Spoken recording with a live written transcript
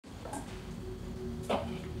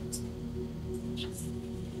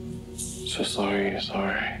So sorry.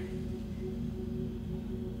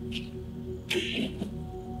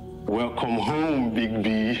 Welcome home, Big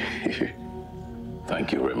B.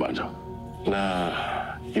 Thank you very much.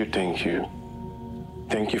 Nah, you thank you.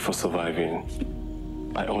 Thank you for surviving.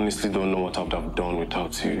 I honestly don't know what I would have done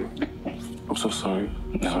without you. I'm so sorry.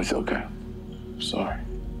 No, it's okay. Sorry.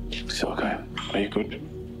 It's okay. Are you good?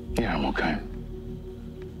 Yeah, I'm okay.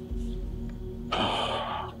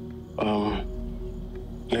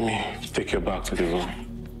 Let me take you back to the room.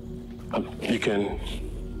 You can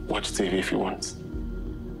watch TV if you want.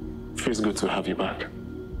 Feels good to have you back.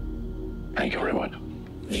 Thank you very much.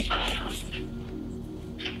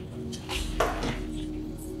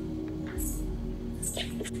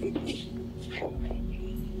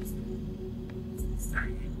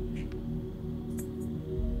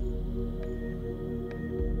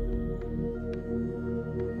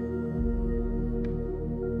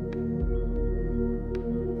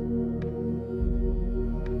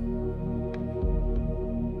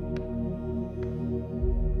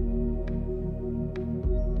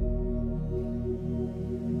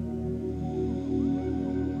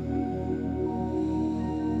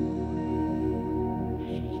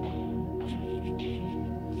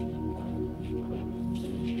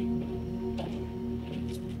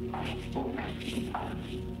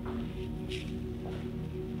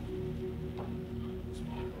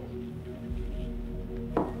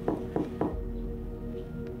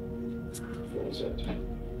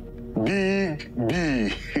 Big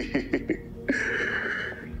B.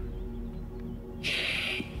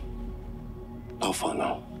 How far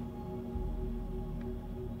now?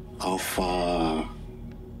 How far?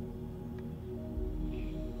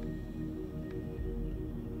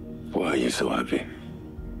 Why are you so happy?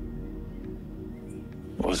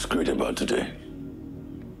 What's great about today?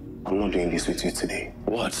 I'm not doing this with you today.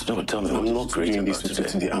 What? No, tell me. I'm not doing this with you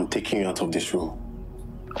today. I'm taking you out of this room.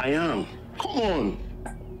 I am. Come on.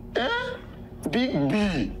 Eh? Big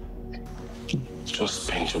B. Just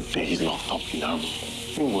spend your days locked up in that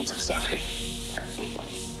room. What exactly?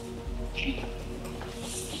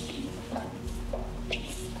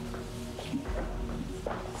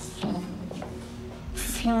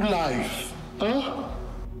 Feel life. Huh?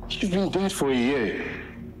 You've been dead for a year.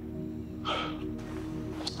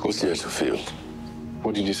 What's there to feel?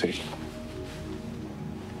 What did you say?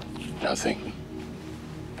 Nothing.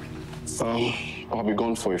 I'll be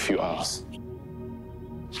gone for a few hours.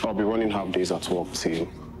 I'll be running half days at work till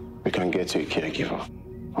we can get you a caregiver.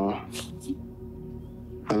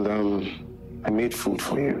 And I made food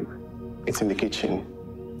for you. It's in the kitchen.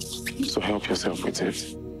 So help yourself with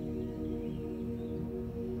it.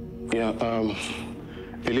 Yeah,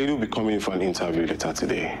 a lady will be coming for an interview later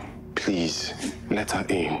today. Please, let her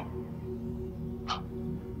in.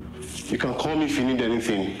 You can call me if you need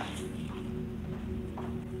anything.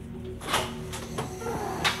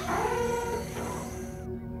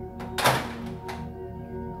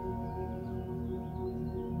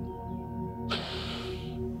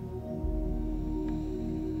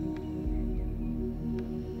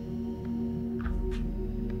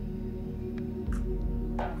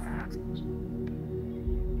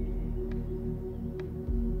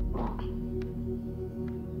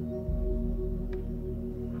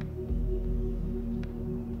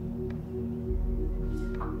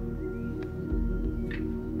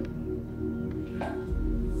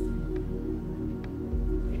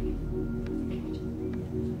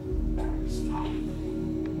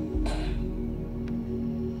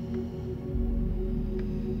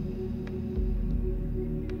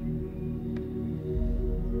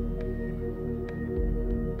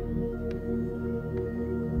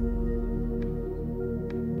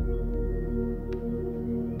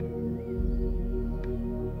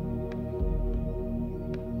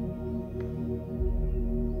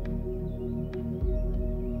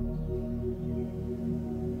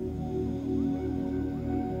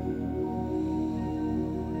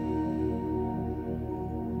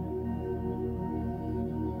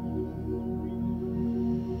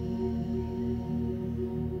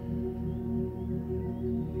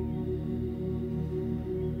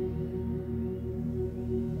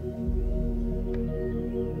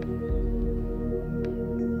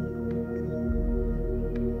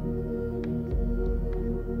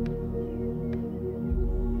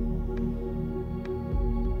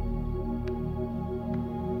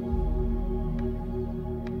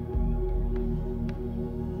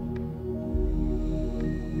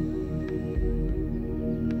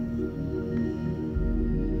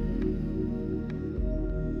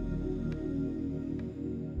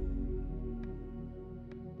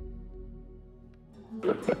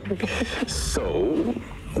 So,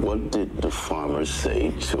 What did the farmer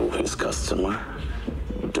say to his customer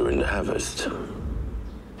during the harvest?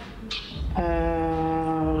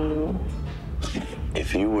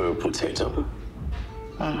 If you were a potato,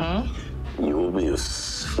 you will be a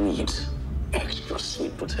sweet, extra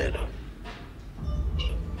sweet potato.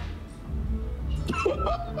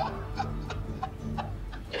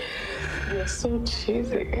 You're so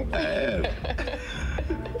cheesy. I am.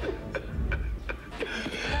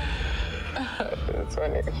 That's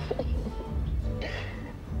funny.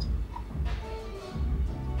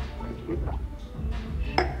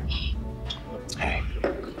 Hey.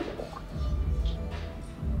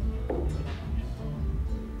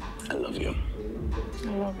 I love you. I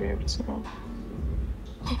love you too.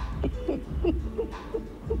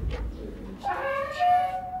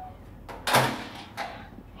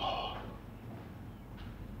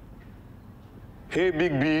 Hey,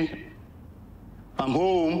 Big B. I'm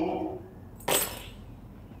home.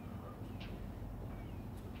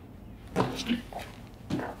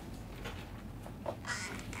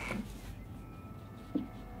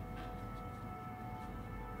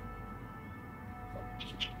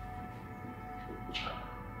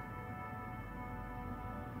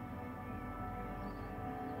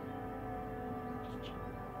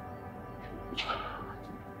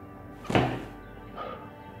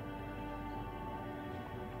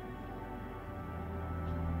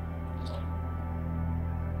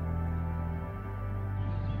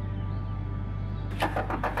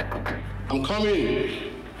 I'm coming.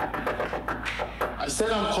 I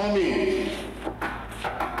said I'm coming.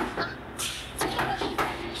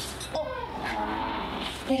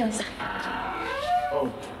 Yes, sir. Oh,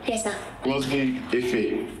 Yes, sir. must be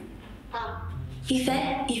Ife.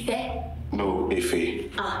 Ife? No, Ife.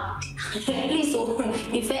 Please,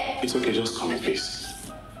 Ife. It's okay, just come in, please.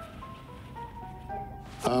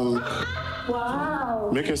 Wow.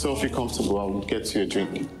 Make yourself feel comfortable. I'll get you a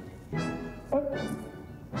drink.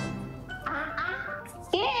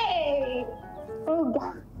 Yay! Oh,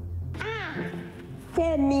 God.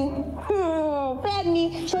 Femi.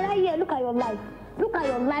 Femi. Should I hear? Look at your life. Look at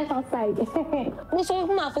your life outside.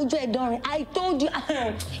 I told you,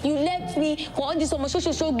 you left me for all these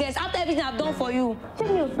social guests after everything I've done for you.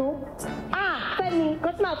 Check me also. Femi,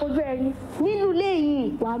 got my for you. Ninu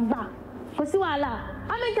leyi wagba. Kosi wala.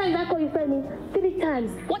 How many times I call you Femi? 3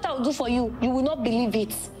 times. What I will do for you, you will not believe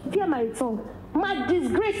it. Fear my return. My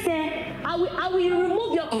disgrace, I will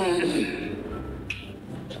remove your.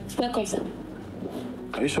 Welcome, sir.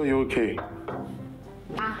 Are you sure you're okay?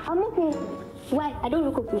 I'm okay. Why? I don't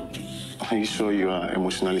look okay. Are you sure you are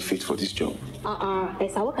emotionally fit for this job?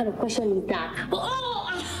 Yes, sir. What kind of question is that?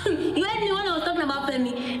 You heard me when I was talking about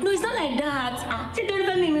Femi. No, it's not like that. See, don't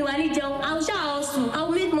Femi me when I'll shout also.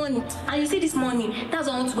 I'll make money. And you see this money, that's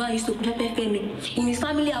what I want to go and use to prepare Femi. In his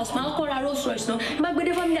family house, my uncle Rolls Royce, no? My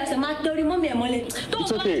brother family house, my daughter, mommy, and money.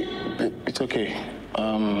 It's okay. It's okay.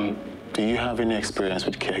 Do you have any experience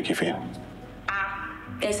with caregiving?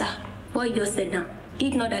 Yes, sir. What you just said now.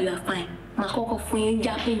 Ignore that you are fine. I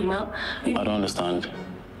don't understand.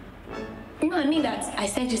 No, I mean that I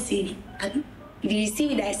sent you CV. Did you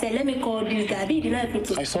see that I said, let me call this guy? Did you not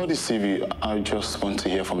put I saw the CV. I just want to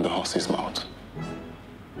hear from the horse's mouth.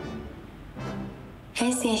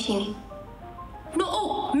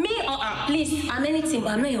 No, me please, I'm anything,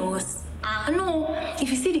 but I'm not your horse. No, if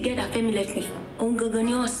you see the girl that Femi left me, I'm going to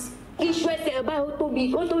yours.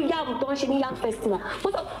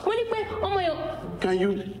 Can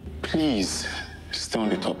you please stay on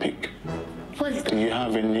the topic? What is Do you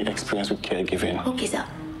have any experience with caregiving? Okay, sir.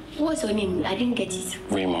 What's your name? I didn't get it.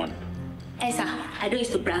 Raymond. Hey, sir, I don't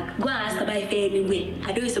used to brag. Go and ask about if anyway.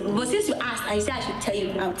 I don't used to. But since you asked, I said I should tell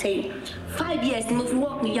you. I'll tell you. 5 years, you must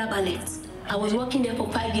work with Yaba left. I was working there for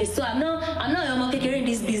 5 years, so I'm not your market in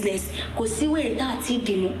this business. Cause see where that's it,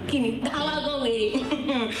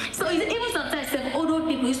 So even sometimes older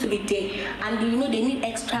people used to be there, and they need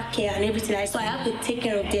extra care and everything. So I have to take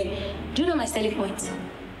care of them. Do you know my selling point?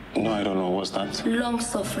 No, I don't know. What's that? Long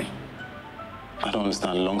suffering. I don't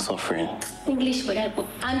understand long suffering. English for that.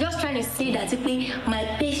 I'm just trying to say that if my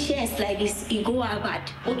patience like this, it go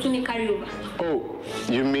bad. Carry over. Oh,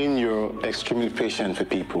 you mean you're extremely patient with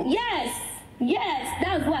people? Yes,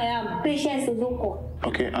 that's why I am. Patience is okay.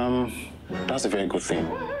 Okay, that's a very good thing.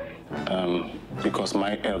 Because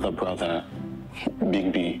my elder brother,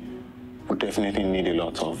 Big B, would definitely need a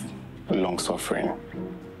lot of long suffering.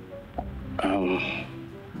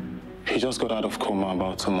 He just got out of coma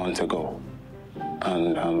about 2 months ago.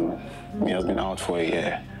 And he has been out for a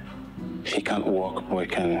year. He can't walk, but he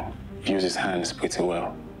can use his hands pretty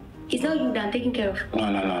well. It's not you that I'm taking care of?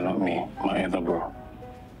 No, not me. My elder bro.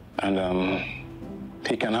 And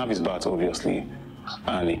He can have his bath, obviously,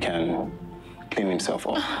 and he can clean himself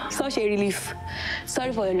up. Such a relief.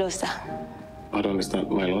 Sorry for your loss, sir. I don't understand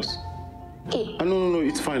my loss. Hey. No,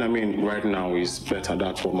 it's fine. I mean, right now is better.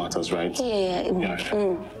 That's what matters, right? Yeah.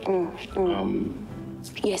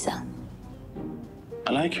 Yes, sir.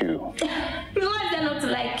 I like you. What is there not to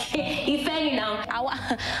like? If any now, I want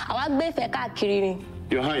to be a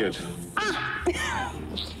You're hired.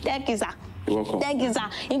 Thank you, sir. You're welcome. Thank you, sir.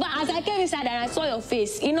 In fact, as I came inside and I saw your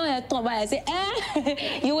face, you know, I said,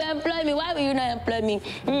 you will employ me. Why will you not employ me?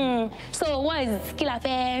 So what is Killer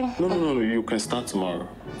Fair? No. You can start tomorrow.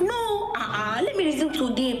 No, let me resume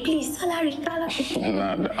today, please. Salary.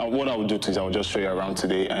 Nah, what I will do is I will just show you around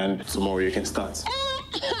today, and tomorrow you can start.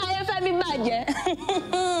 I am Femi Badge.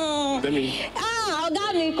 Let me.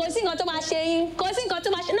 Ọ̀gá mi, kò sí nǹkan tó máa ṣe yín. Kò sí nǹkan tó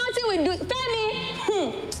máa ṣe. Nothing will do. Femi.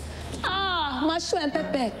 Máa ṣú ẹ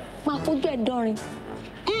pẹ́pẹ́. Máa fojú ẹ dọ́rin.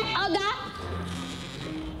 Ọ̀gá.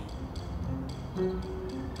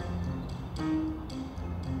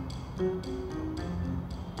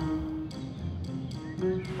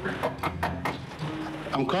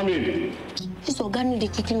 I'm coming. This ọ̀gá ní ìdí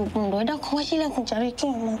kíkí nǹkan lọ. Ẹ̀dá kan wá sílẹ̀kùn jàre kí n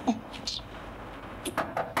mọ̀.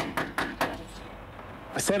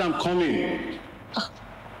 I said I'm coming.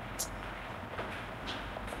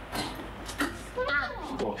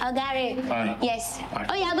 Gary. Bye. Yes. Bye.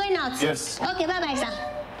 Oh, you're going out? Yes. Okay, bye-bye, sir.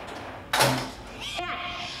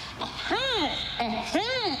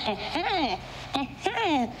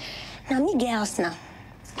 Now, me get house now.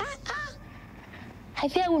 I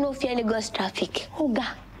fear we no fear Lagos traffic. Oh,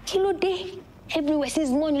 God. Kilo day. Everywhere since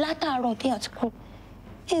morning, látàárọ̀ day at school.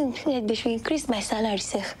 They should increase my salary,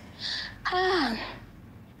 sir.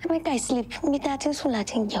 Make I sleep. Me that is full of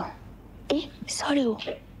sorry.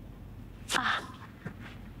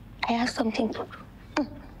 I have something to do.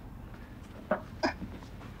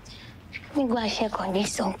 Let me go and check on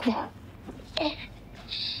this uncle.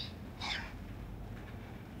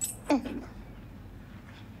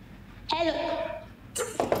 Hello.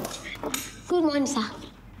 Good morning, sir.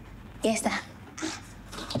 Yes, sir.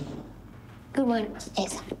 Good morning.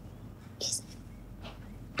 Yes, sir. Yes.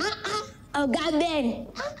 Oga Ben.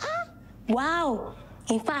 Wow.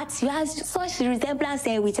 In fact, you have such resemblance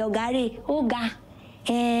with your Gary. Oga.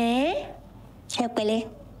 Chepele.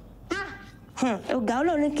 Oga,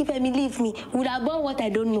 Ọlọ́run keep me leave me. Would have born what I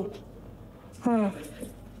don't know.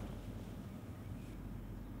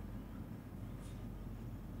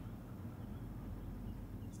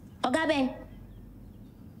 Oga Ben.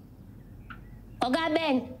 Oga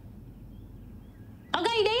Ben. Oga,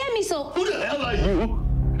 you dey hear me so? Who the hell are you?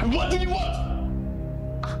 And what do you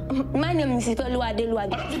want? My name is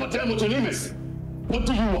Oluwadeluwade. I don't give a damn what your name is. What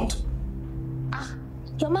do you want?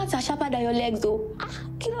 Your mouths are sharper than your legs, though.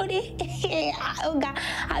 Kilode. Oga,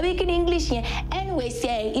 I'm speaking English here. Anyways,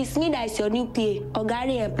 it's me that is your new PA.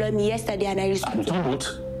 Ogari employed me yesterday and I responded. I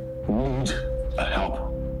don't need help.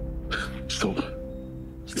 So,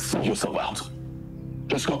 sort yourself out.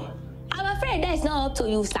 Let's go. I'm afraid that is not up to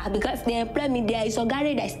you, sir, because they employ me there. It's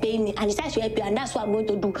Ogari that is paying me, and it's actually help you, and that's what I'm going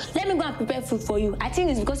to do. Let me go and prepare food for you. I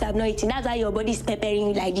think it's because I'm not eating. That's why your body is peppering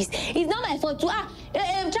me like this. It's not my fault.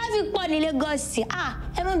 Traffic pon in Lagos.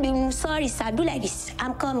 Everyone be sorry, sir. Do like this.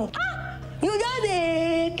 I'm coming. You just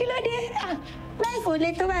Kilode. Life will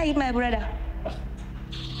later by my brother.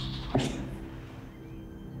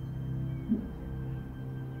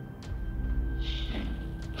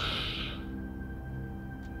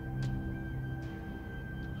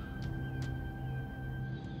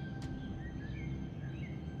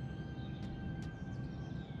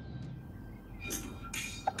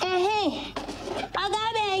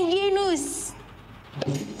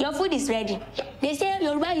 Your food is ready. They say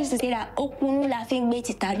Yoruba used to say that okunu laughing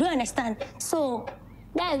betita. Do you understand? So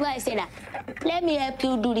that is why I say that. Let me help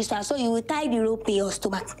you do this one. So you will tie the rope in your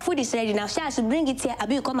stomach. Food is ready now. Shall I should bring it here?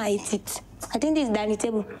 Abi, you come and eat it. I think this is dining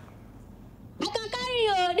table. I can carry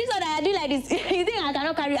you. This one I do like this. You think I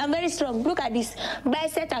cannot carry? I'm very strong. Look at this.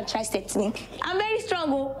 Bicep and tricep me. I'm very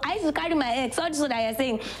strong. Oh. I used to carry my head. So that you're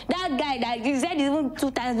saying that guy that you said is even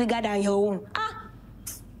 2 times bigger than your own.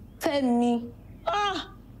 Femi.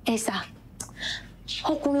 Yes, sir.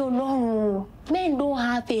 Men don't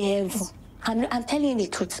have a heaven. I'm telling you the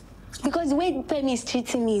truth. Because the way Femi is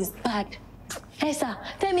treating me is bad. Yes, sir.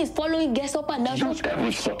 Femi is following guests up and down. You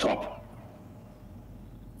ever shut up?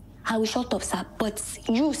 I will shut up, sir. But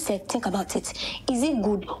you said, think about it. Is it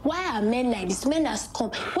good? Why are men like this? Men that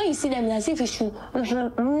come. When you see them, as if you should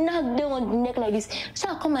knock them on the neck like this.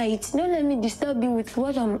 Sir, come and eat. Don't let me disturb you with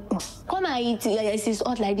what I'm... Come and eat. Yes, it's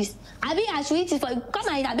hot like this. Abi, I should eat it for you. Come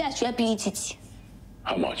and eat. Abi, I should help you eat it.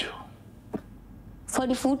 How much? For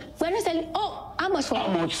the food? We're not selling. Oh, how much for? How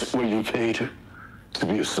much were you paid to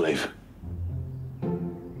be a slave?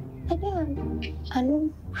 I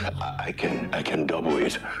don't. I can double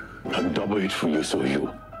it. I'll double it for you, so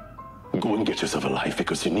you go and get yourself a life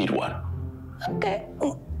because you need one. Okay.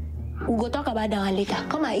 We'll go talk about that one later.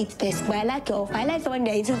 Come and eat first. But I like your offer. I like someone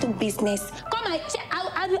that is into business. Come and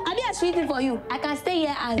I'll be a sweetie for you. I can stay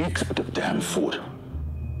here and eat the damn food.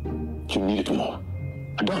 You need it more.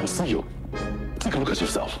 I don't see you. Take a look at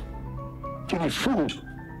yourself. You need food.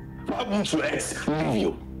 Why won't your ex leave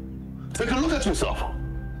you? Take a look at yourself.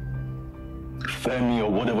 Femi or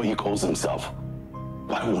whatever he calls himself.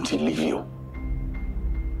 Why won't he leave you?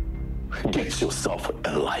 Get yourself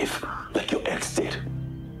a life like your ex did.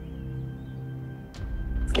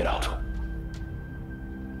 Get out.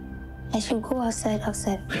 I should go outside.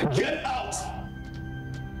 Get out!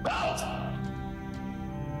 Out!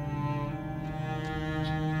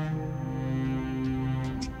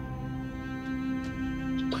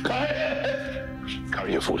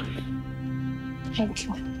 Carry your food. Thank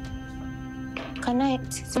you. Can I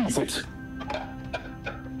eat? Sit.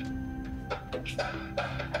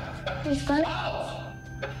 Please, can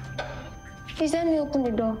Please let me open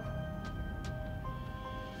the door.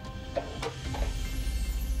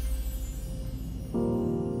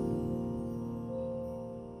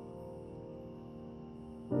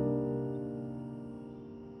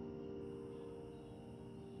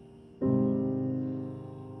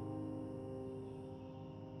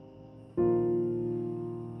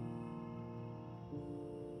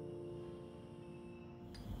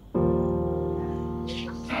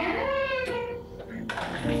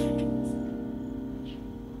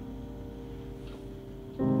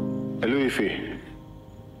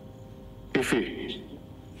 Ife,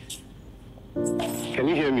 can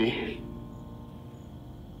you hear me?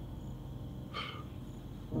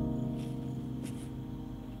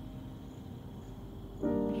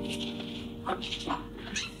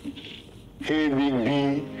 Hey, Big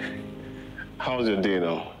B. How's your day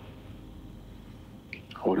now?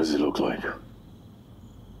 What does it look like?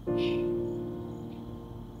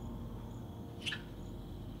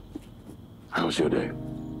 How's your day?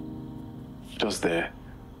 Just there.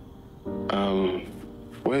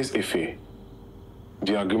 Where's Ife?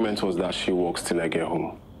 The agreement was that she works till I get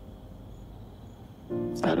home.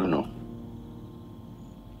 I don't know.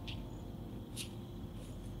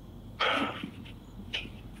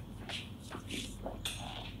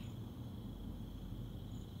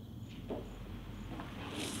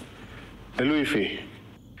 Hello, Ife.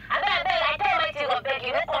 I tell my thing go beg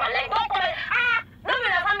you, don't come like, don't come. No be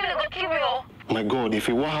na family go kill you. My God, Ife,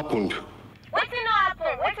 what happened? Wetin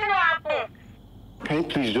no happen? Can you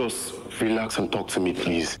please just relax and talk to me,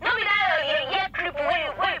 please? No be that creep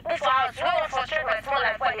where you put for house, you don't frustrate my small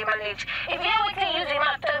life while they manage. If you hear wetin you use your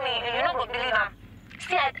mouth tell me, you no go believe am.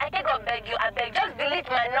 See, I think God beg you, I beg, just delete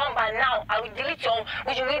my number now. I will delete your own,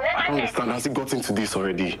 which you will never I don't understand. Has it got into this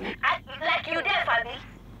already? Like you there, Fabi.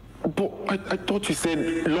 But I thought you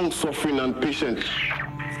said long suffering and patient.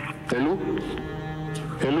 Hello?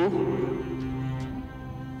 Hello?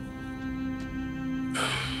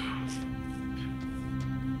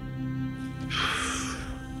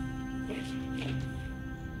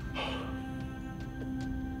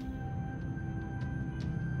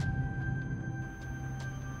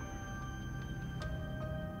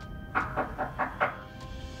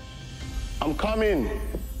 I'm coming.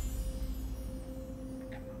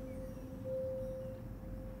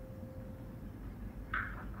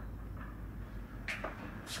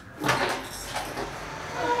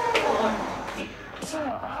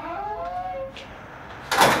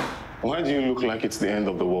 Why do you look like it's the end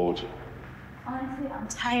of the world? Honestly, I'm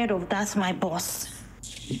tired of that, my boss.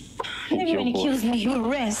 Maybe when he kills me, he'll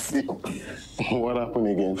rest. What happened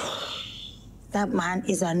again? That man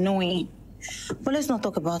is annoying. But let's not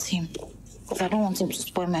talk about him. Because I don't want him to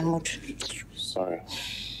spoil my mood. Sorry.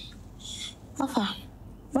 Alpha,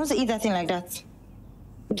 you want to eat that thing like that?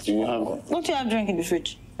 Do you have... Don't you have drink in the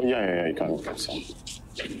fridge? Yeah, you can get some.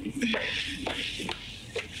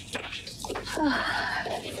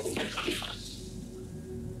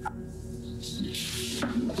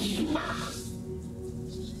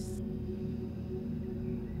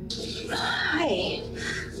 Hi.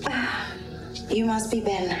 You must be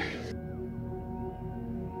Ben.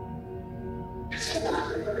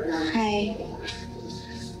 Hi.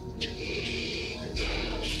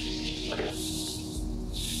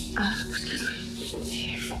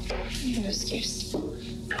 Excuse me.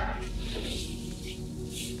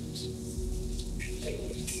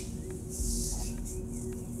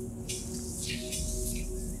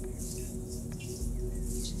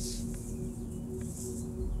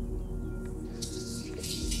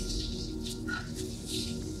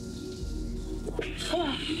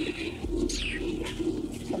 My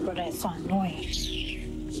brother is so annoying.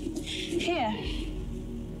 Here.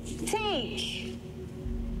 Take.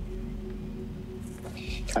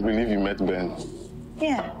 I believe you met Ben.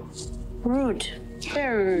 Yeah. Rude.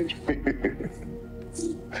 Very rude.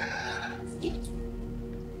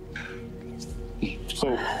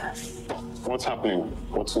 So, what's happening?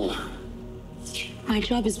 What's new? My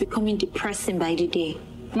job is becoming depressing by the day.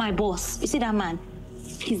 My boss, you see that man?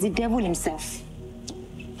 He's the devil himself.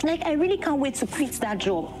 Like, I really can't wait to quit that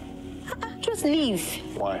job. Just leave.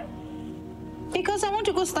 Why? Because I want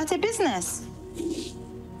to go start a business.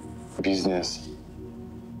 Business?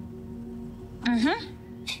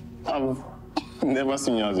 Mm-hmm. I've never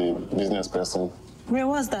seen you as a business person. Ray,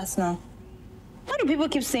 what's that now? Why do people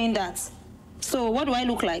keep saying that? So what do I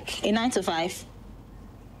look like? A 9 to 5?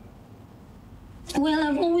 Well,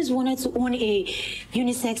 I've always wanted to own a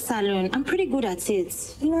unisex salon. I'm pretty good at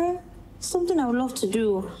it. You know, something I would love to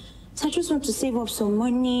do. So I just want to save up some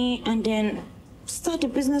money and then start a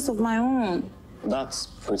business of my own. That's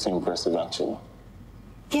pretty impressive, actually.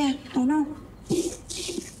 Yeah, I know.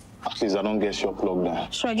 At least I don't get your plug there.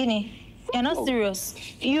 Shragini, you're not serious.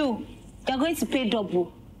 You're going to pay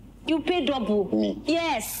double. You pay double. Me?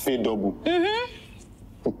 Yes. Pay double?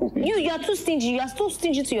 Mm-hmm. You're too stingy. You are too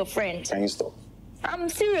stingy to your friend. Can you stop? I'm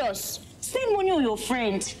serious. Spend money on your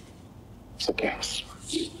friend. It's okay.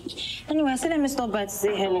 Anyway, I said let me stop by to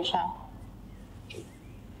say hello, Sha.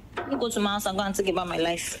 Let me go to my house and go and think about my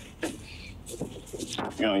life.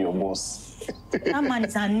 You and your boss. That man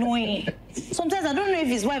is annoying. Sometimes I don't know if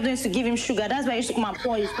his wife wants to give him sugar. That's why he used to come and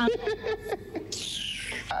pour his hand.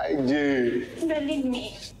 I do. Believe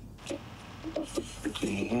me.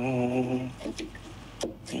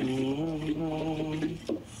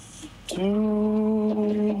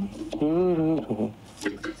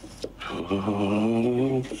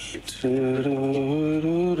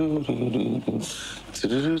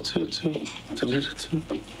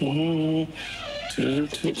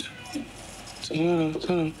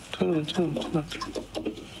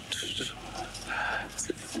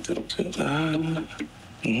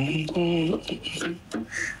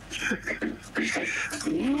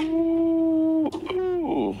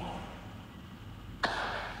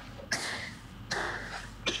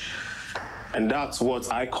 And that's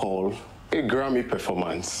what I call a Grammy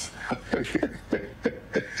performance.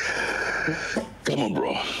 Come on,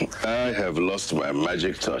 bro. I have lost my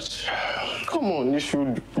magic touch. Come on, you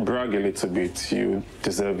should brag a little bit. You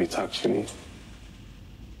deserve it, actually.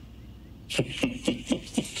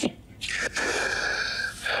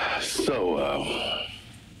 So,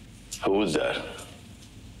 who was that?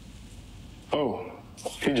 Oh,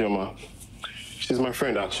 Pijama. She's my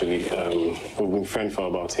friend, actually. We've been friends for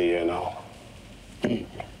about a year now.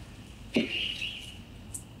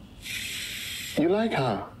 You like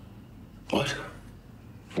her? What?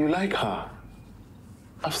 You like her?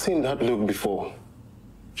 I've seen that look before.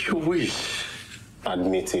 You wish.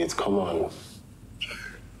 Admit it, come on.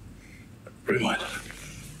 Raymond,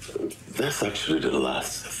 that's actually the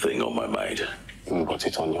last thing on my mind. But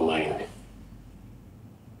it's on your mind.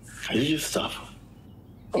 Can you just stop?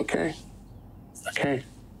 Okay. Okay.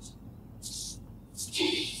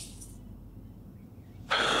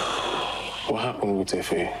 What happened with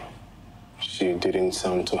Efe? She didn't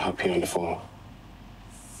sound too happy on the phone.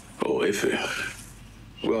 Oh, Efe.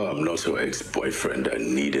 Well, I'm not her ex-boyfriend. I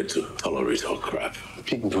needed to tolerate her crap.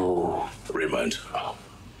 Big bro. Raymond.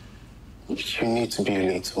 You need to be a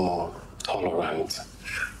little more tolerant.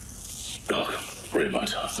 Look,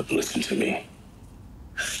 Raymond, listen to me.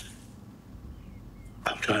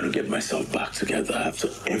 I'm trying to get myself back together after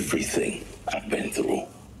everything I've been through.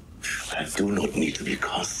 I do not need to be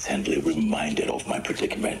constantly reminded of my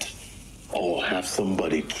predicament or have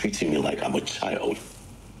somebody treating me like I'm a child.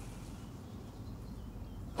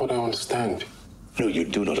 But I understand. No, you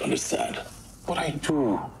do not understand. But I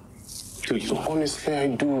do. Do you? Honestly, I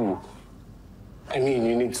do. I mean,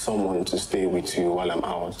 you need someone to stay with you while I'm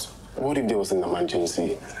out. What if there was an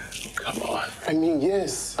emergency? Come on. I mean,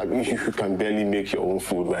 yes. I mean, you can barely make your own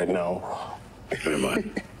food right now.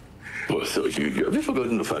 Raymond. Well, so have you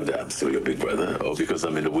forgotten the fact that I'm still your big brother? Or because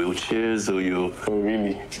I'm in the wheelchair, so you... Oh,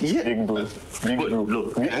 really? Yeah. Big bro. Big bro.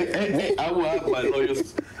 Look, I will have my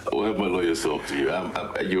lawyers... I will have my lawyers talk to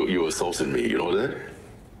you. You're assaulting me, you know that?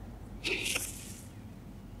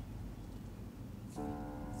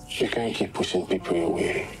 You can't keep pushing people your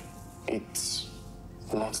way. It's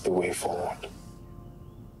not the way forward.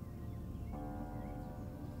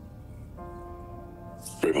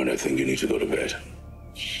 Raymond, I think you need to go to bed.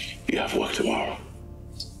 You have work tomorrow.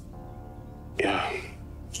 Yeah.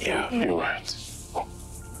 Yeah. You're right.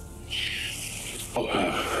 Oh,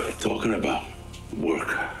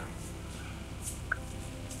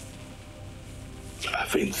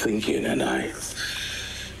 thinking, and I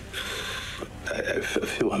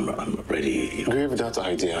feel I'm ready. Grave that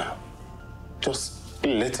idea. Just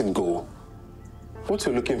let it go. What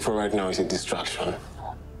you're looking for right now is a distraction.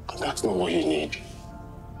 That's not what you need.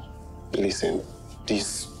 Listen,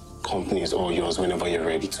 this company is all yours whenever you're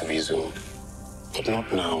ready to resume. But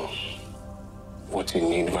not now. What you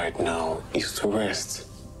need right now is to rest.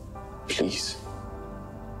 Please.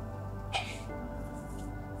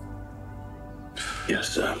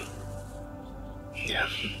 Yes, yeah,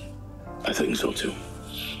 I think so too.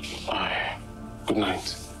 Aye. Good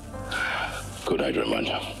night. Good night,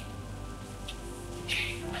 Ramanda.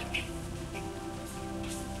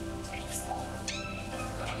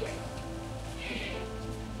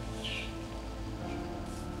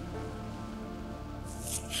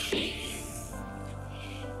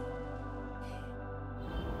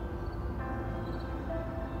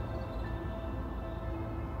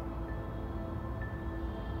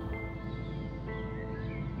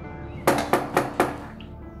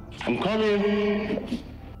 I'm coming.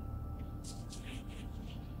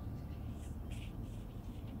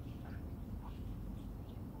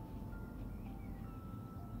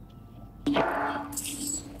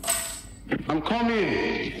 I'm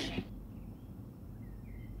coming.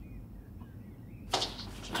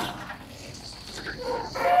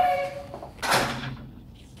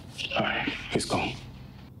 All right, he's gone.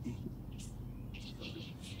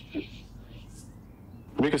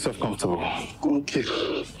 Make yourself comfortable. Okay.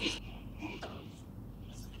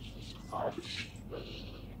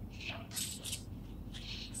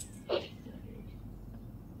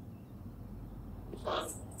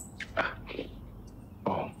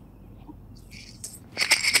 Oh.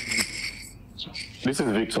 This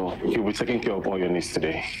is Victor. He'll be taking care of all your needs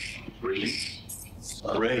today. Really?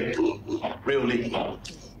 Ray, really?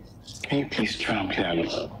 Can you please try and clear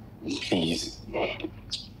me? Please.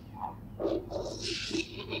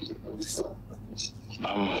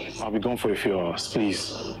 I'll be gone for a few hours.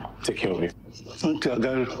 Please, take care of it. Okay, I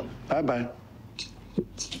got it. Bye-bye.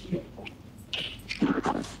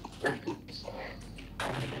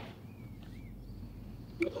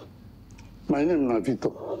 My name is Vito.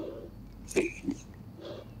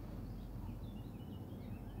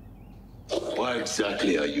 Why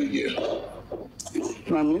exactly are you here?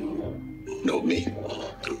 Nami? No, me.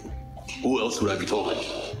 Who else would I be talking?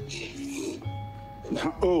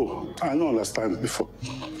 Oh, I don't understand before.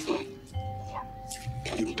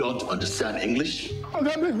 You don't understand English? Oh,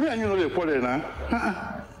 that makes me and you know the problem now.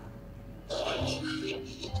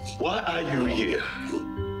 Why are you here?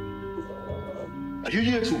 Are you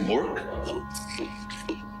here to work?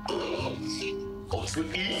 Or to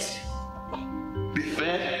eat? Be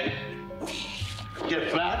fed?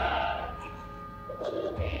 Get fat?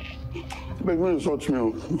 But when you search me,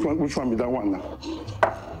 which one be that one now?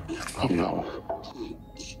 Come now.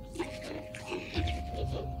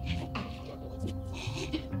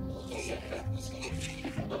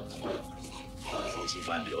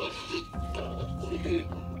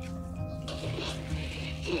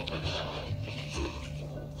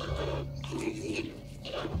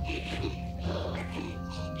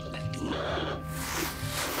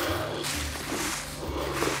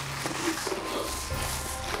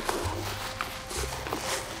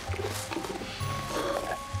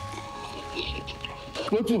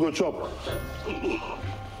 Go to go chop.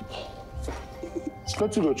 Go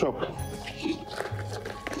to go chop.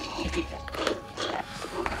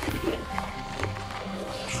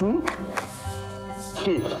 True?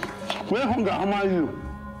 When hunger hammer you?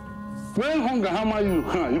 When hunger hammer you?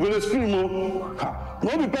 You go to scream, oh.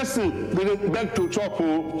 No be person, they beg to chop,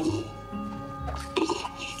 oh.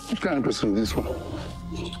 Which kind of person is this one?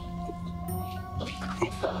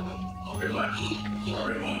 Very well.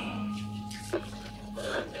 Very well.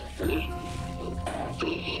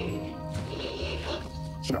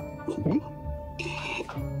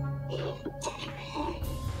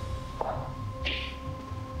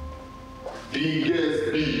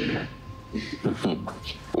 Biggest B.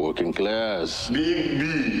 Working class. Big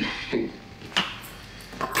B.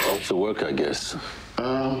 Off to work, I guess.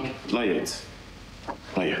 Not yet.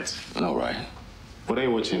 Not yet. All right. What are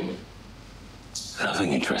you watching?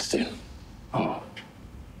 Nothing interesting. Oh.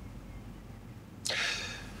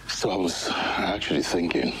 So I was actually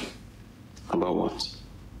thinking. About what?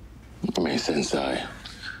 I mean, since I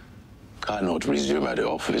cannot resume at the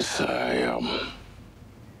office, I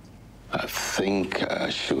think I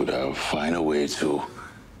should find a way to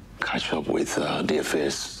catch up with the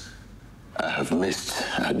affairs I have missed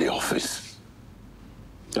at the office.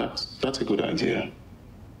 That's a good idea.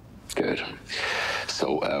 Good.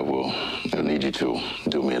 So I will need you to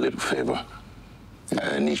do me a little favor.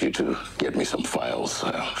 I need you to get me some files,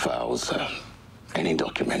 any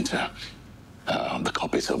document, the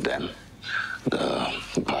copies of them,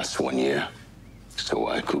 the past 1 year, so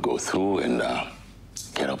I could go through and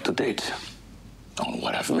get up to date on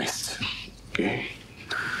what I've missed. Okay.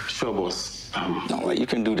 Sure, boss. All right, you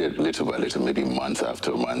can do that little by little, maybe month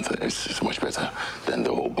after month. It's much better than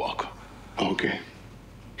the whole bulk. Okay.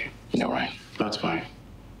 All right. That's fine.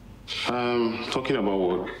 Talking about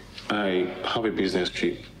work, I have a business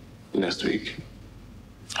trip next week.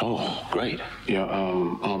 Oh, great. Yeah,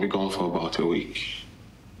 I'll be gone for about a week.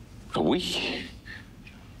 A week?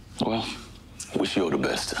 Well, wish you all the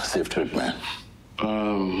best. Safe trip, man.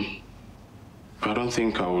 I don't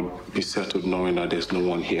think I would be settled knowing that there's no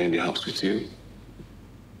one here in the house with you.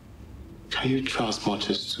 Can you try as much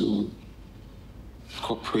as to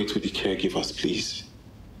cooperate with the caregivers, please?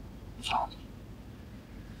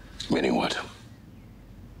 Meaning what?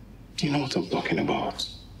 You know what I'm talking about.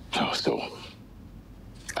 Oh, so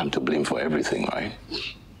I'm to blame for everything, right?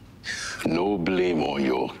 No blame on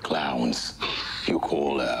your clowns you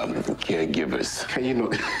call caregivers. Can you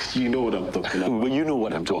know? You know what I'm talking about. Well, you know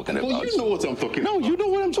what I'm talking about. Well, you know what I'm talking about. No, you know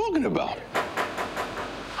what I'm talking about.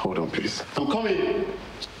 Hold on, please. I'm coming.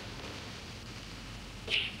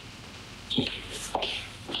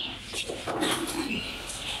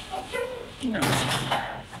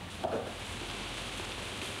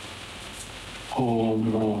 Oh,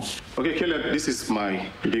 no. Okay, Caleb, this is my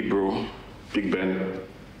big bro, Big Ben,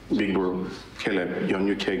 big bro. Caleb, your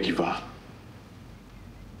new caregiver.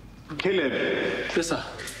 Caleb. Yes, sir.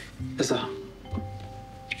 Yes, sir.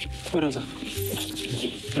 Well done, sir.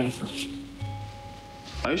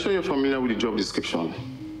 Are you sure you're familiar with the job description?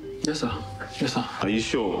 Yes, sir. Yes, sir. Are you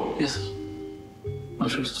sure? Yes, sir. I'm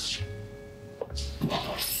sure, sir.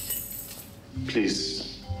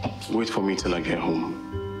 Please, wait for me till I get home.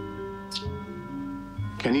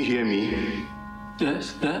 Can you hear me?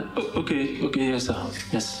 Yes, yeah. Okay, yes, sir.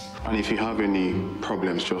 Yes. And if you have any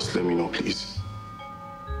problems, just let me know, please.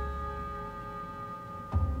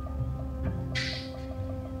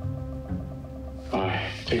 All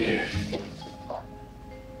right, take care.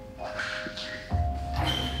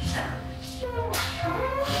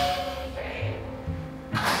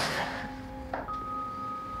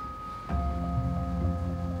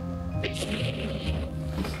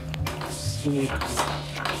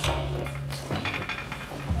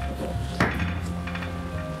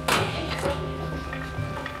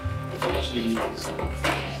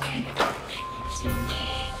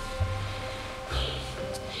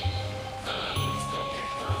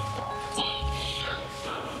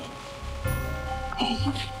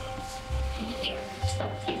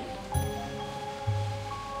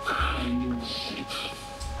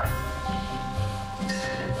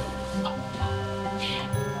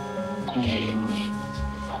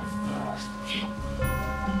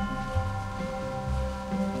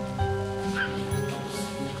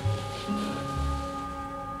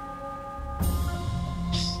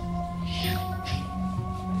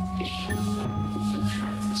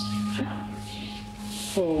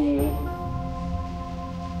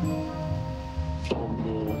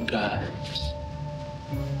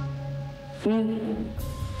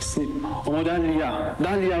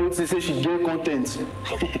 That Leah would say she get content.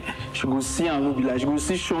 She go see and no be like, she go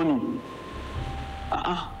see Shoni.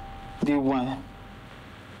 Day one.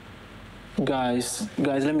 Guys,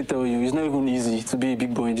 let me tell you, it's not even easy to be a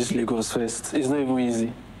big boy in this Lagos first. It's not even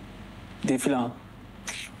easy. They feel am.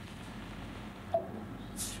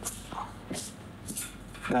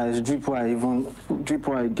 Guys, drip what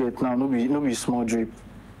I get now, no be small drip.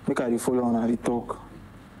 Look at the follow on and the talk.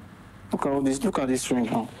 Look at this ring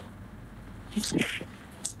now.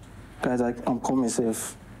 Guys, I'm coming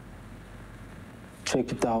safe.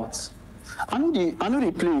 Check it out. I know they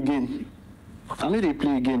play again. Oh. I know they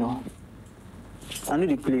play.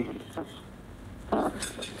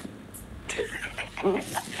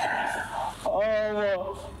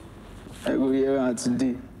 Oh, I go here and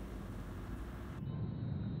today.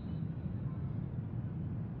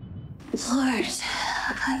 Lord,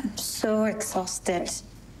 I'm so exhausted.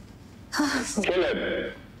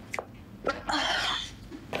 Caleb.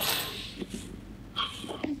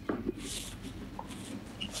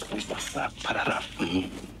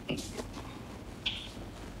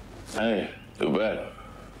 Hey, too bad.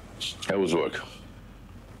 How was work?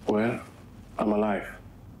 Well, I'm alive.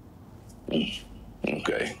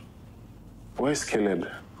 Okay. Where's Caleb?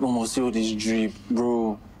 Mama, see all this drip,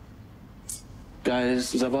 bro.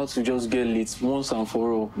 Guys, it's about to just get lit once and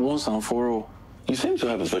for all. You seem to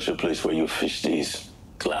have a special place where you fish these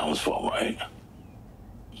clowns from, right?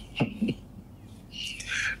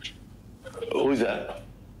 Who is that?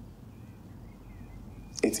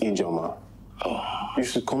 It's Ijoma. Oh. You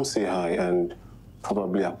should come say hi and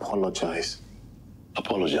probably apologize.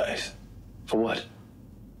 Apologize? For what?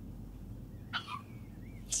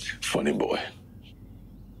 Funny boy.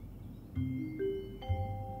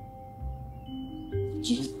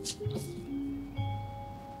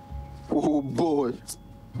 Oh boy.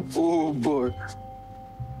 Oh boy.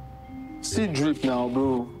 See drip now,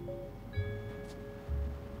 bro.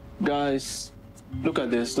 Guys, look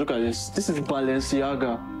at this, look at this. This is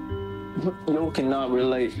Balenciaga. You cannot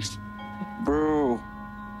relate. Bro,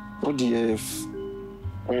 what the F?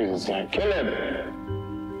 Where is this guy? Caleb!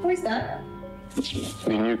 Who is that?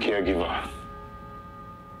 The new caregiver.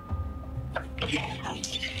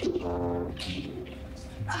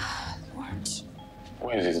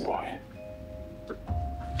 Where is this boy?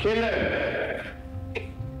 Caleb!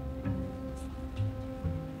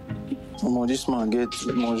 Come on, this man get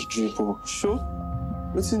too much drip. Oh. Sure?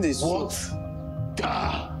 What's in this? What?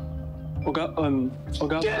 Ah!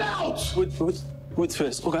 Oga. Get out! Wait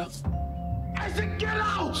first, Oga. I said get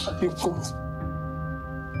out! You come.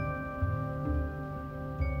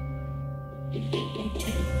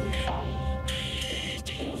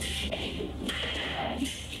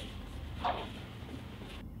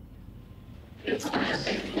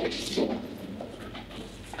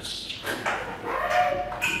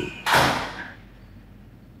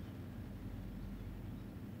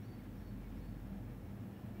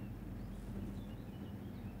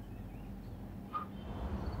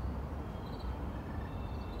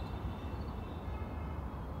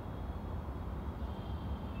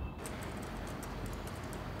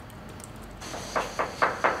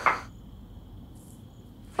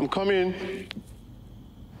 I'm coming. Hey,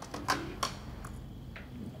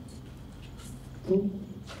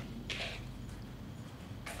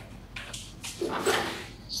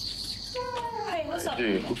 what's up?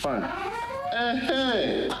 Hey, I'm fine.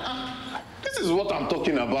 Hey. This is what I'm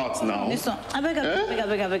talking about now. Listen, I beg.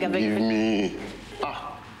 Give me.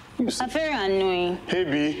 I'm very annoying. Hey,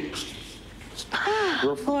 B.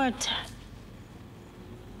 What?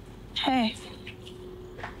 Hey.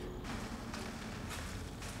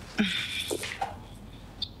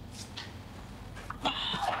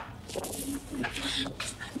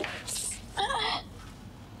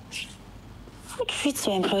 Who treats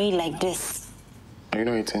your employee like this? Are you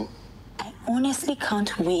not eating? I honestly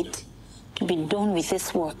can't wait to be done with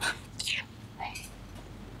this work.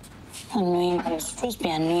 Annoying, just be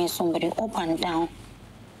annoying somebody up and down.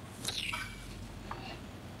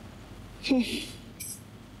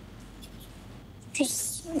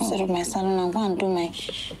 Just set up my salon and go and do my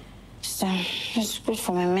stuff. It's good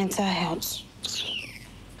for my mental health.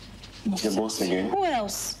 Your boss again? Who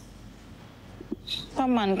else? That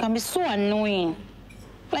man can be so annoying.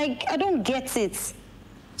 Like, I don't get it.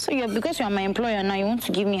 So because you're my employer now, you want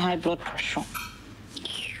to give me high blood pressure.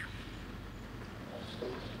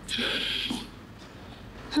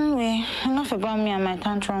 Anyway, enough about me and my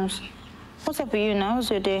tantrums. What's up with you now? How's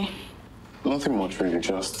your day? Nothing much really,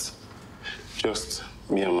 just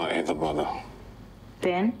me and my elder brother.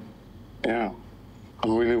 Ben? Yeah,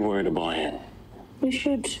 I'm really worried about him. You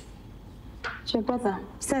should. It's your brother.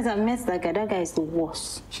 Since I met that guy is the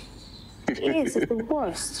worst. Yes, it's the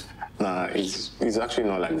worst. Nah, it's actually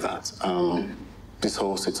not like that. This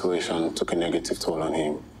whole situation took a negative toll on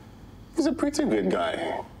him. He's a pretty good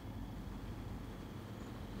guy.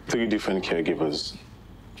 3 different caregivers.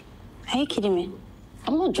 Are you kidding me?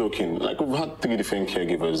 I'm not joking. Like, we've had 3 different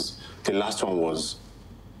caregivers. The last one was...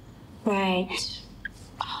 Right.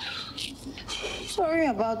 Sorry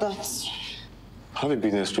about that. I have a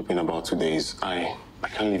business trip in about 2 days. I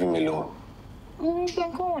can't leave him alone. You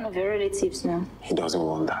can call one of your relatives now. He doesn't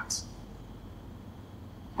want that.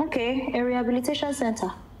 Okay, a rehabilitation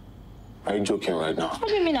center. Are you joking right now? What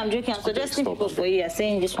do you mean I'm joking? I'm suggesting people for you. You're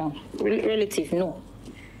saying this one. Relative, no.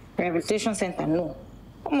 Rehabilitation center, no.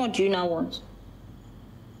 What more do you now want?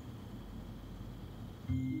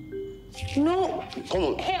 No. Come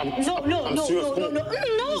on. Hey, no.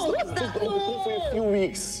 What's that? No. For a few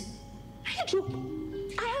weeks. I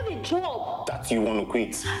have a job. That you want to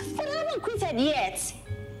quit? But I haven't quitted yet.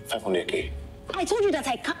 500K. I told you that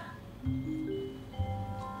I can't.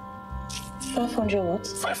 500 what?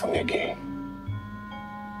 500K.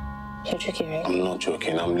 You're joking, right? I'm not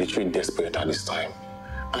joking. I'm literally desperate at this time.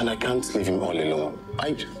 And I can't leave him all alone.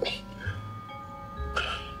 I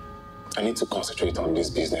need to concentrate on this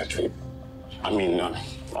business trip. I mean,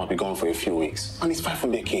 I'll be gone for a few weeks. And it's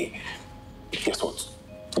 500K. Guess what?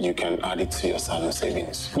 You can add it to your salary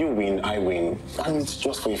savings. You win, I win. And it's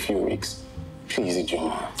just for a few weeks. Please,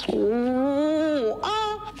 Ijoma. Oh,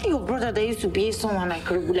 Your brother that used to be someone like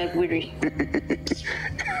Weary.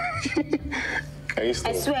 I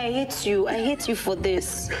swear I hate you. I hate you for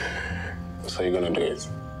this. So you're gonna do it?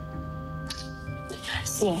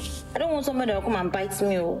 See, I don't want somebody to come and bite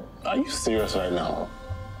me. Are you serious right now?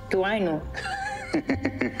 Do I know?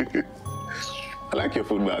 I like your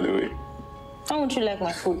food, by the way. How would you like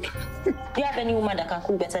my food? Do you have any woman that can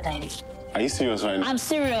cook better than you? Are you serious right now? I'm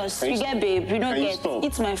serious. You get, babe. You don't get.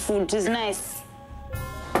 Eat my food. It's nice.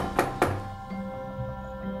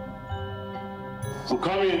 So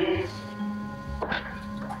come in.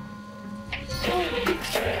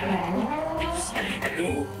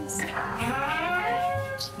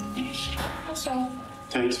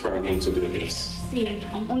 Thanks for agreeing to do this. See,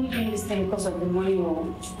 I'm only doing this thing because of the money.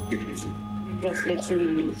 Just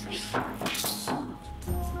literally.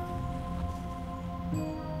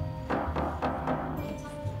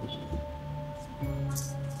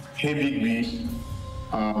 Hey, Big B.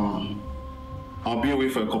 I'll be away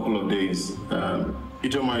for a couple of days.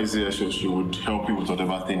 Ijoma is here, so she would help you with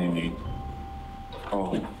whatever thing you need.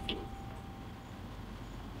 Oh.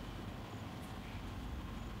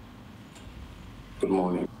 Good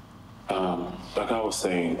morning. Like I was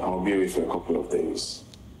saying, I'll be away for a couple of days.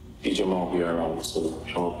 Ijoma will be around, so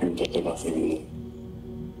help you with whatever thing you need.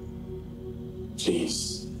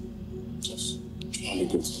 Please, just try to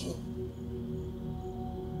good stuff.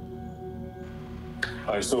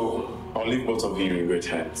 Alright, so I'll leave both of you in great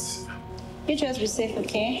hands. You just be safe,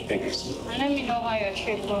 okay? Thank you, sir. And let me know how your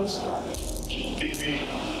trip goes. Baby,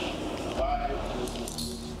 bye.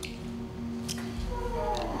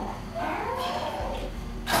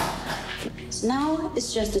 So now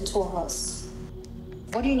it's just the two of us.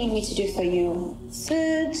 What do you need me to do for you?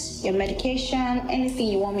 Food, your medication, anything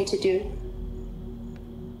you want me to do?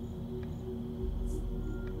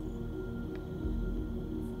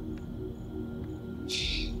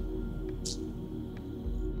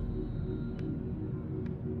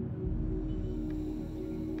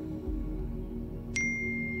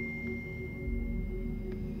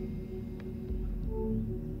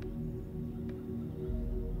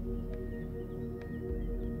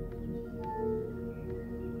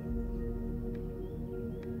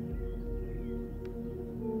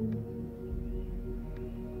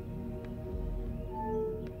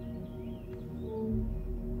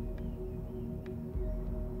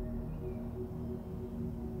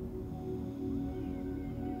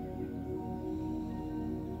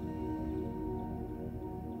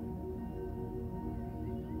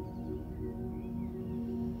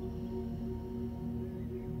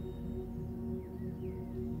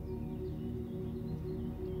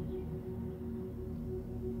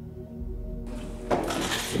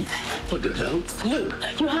 What the hell?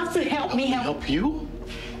 You have to help me Help you?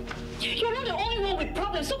 You're not the only one with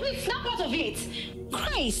problems, so please snap out of it.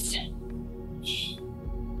 Christ.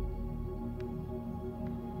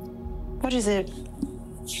 What is it?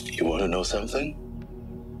 You want to know something?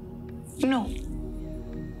 No.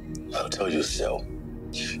 I'll tell you so.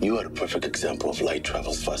 You are the perfect example of light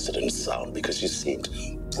travels faster than sound because you seemed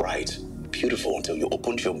bright, beautiful until you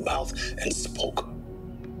opened your mouth and spoke.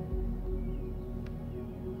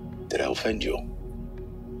 Did I offend you?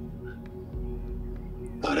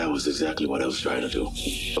 Oh, that was exactly what I was trying to do.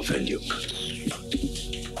 Offend you.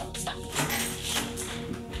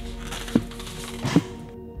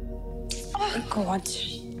 Oh, God.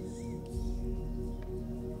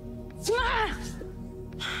 Ah!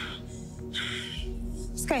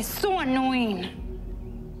 This guy is so annoying.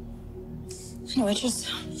 Anyway,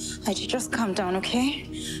 just calm down, okay?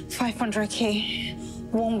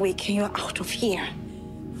 500K, 1 week, and you're out of here.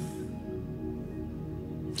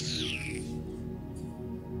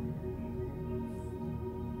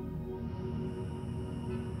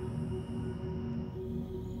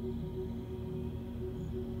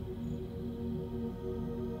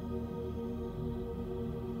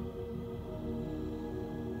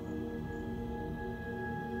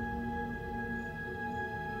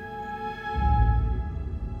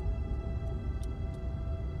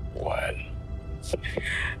 What?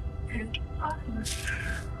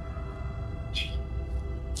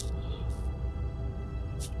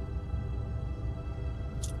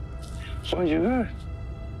 Oh, you good?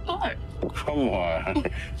 What? Come on.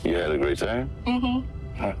 You had a great time? Mm-hmm.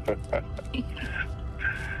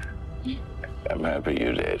 I'm happy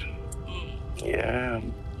you did. Yeah.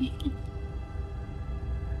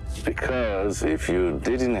 Because if you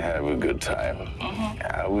didn't have a good time,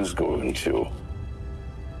 I was going to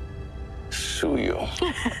sue you.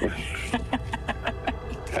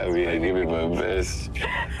 I mean, I gave it my best.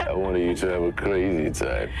 I wanted you to have a crazy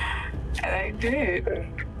time. And I did.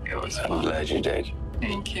 It was fun. I'm glad you did.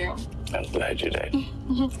 Thank you. I'm glad you did.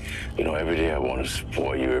 You know, every day I want to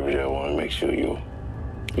support you. Every day I want to make sure you're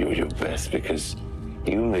your best because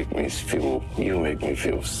you make me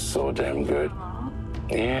feel so damn good.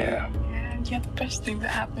 Yeah. Yeah, you're the best thing that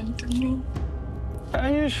happened to me. Are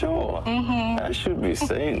you sure? I should be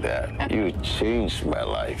saying that. You changed my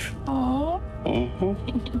life. Oh.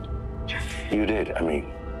 You did. I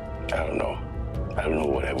mean, I don't know. I don't know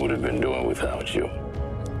what I would have been doing without you.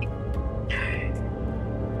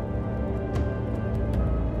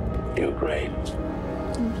 You're great.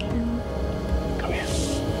 Thank you. Come here.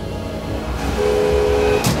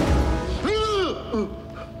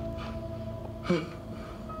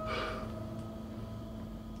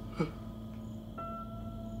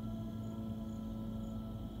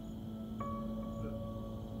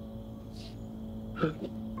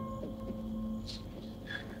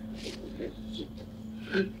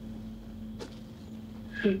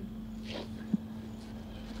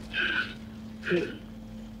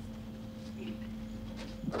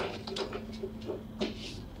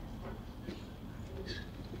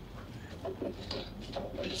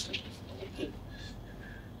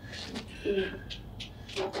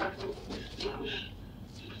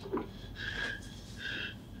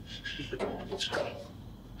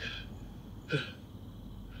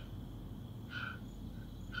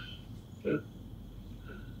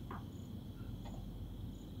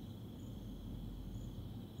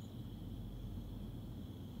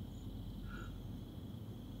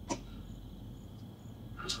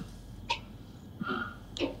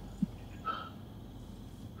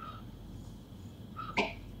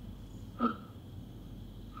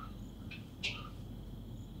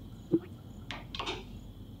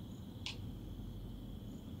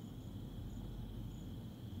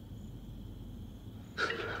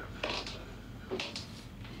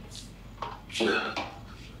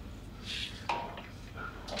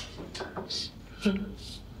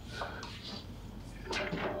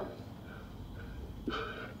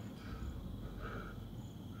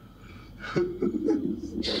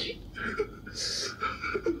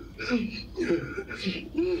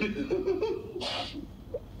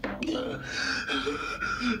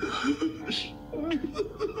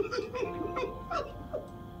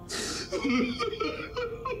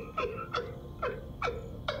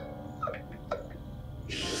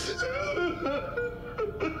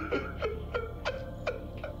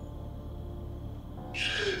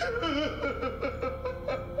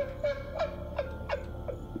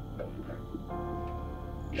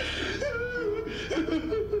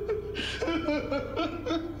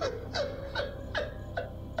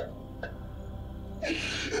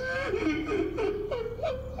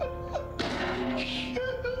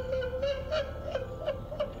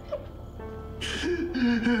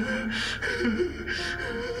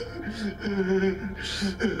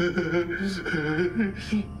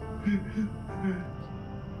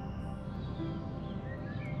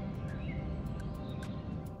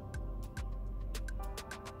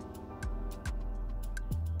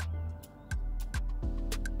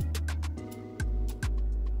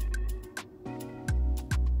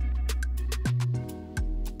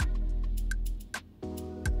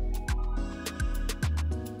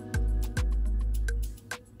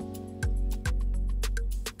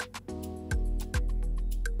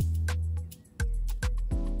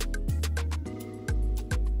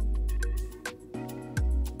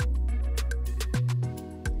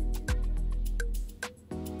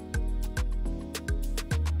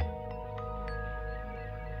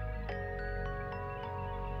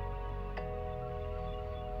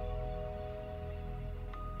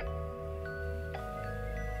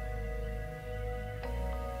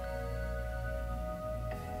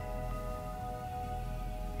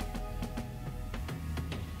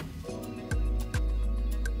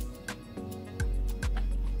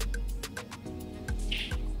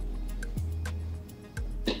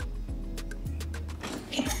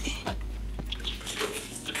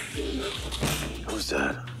 Who's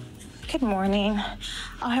that? Good morning.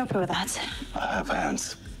 I'll help you with that. I have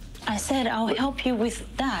hands. I said I'll help you with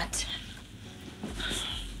that.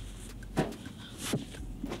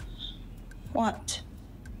 What?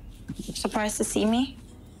 Surprised to see me?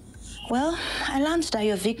 Well, I learned that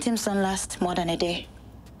your victims don't last more than a day.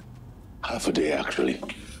 Half a day, actually.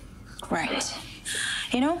 Right.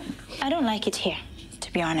 You know, I don't like it here,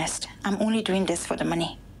 to be honest. I'm only doing this for the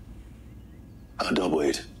money. I'll double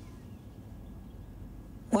it.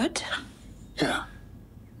 What? Yeah.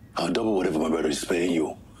 I'll double whatever my brother is paying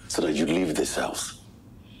you so that you leave this house.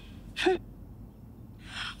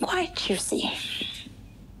 Quite juicy.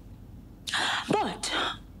 But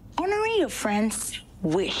honoring your friend's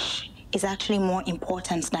wish is actually more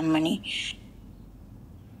important than money.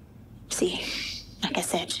 See, like I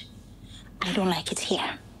said, I don't like it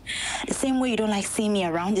here. The same way you don't like seeing me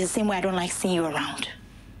around is the same way I don't like seeing you around.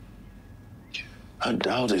 I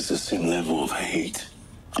doubt it's the same level of hate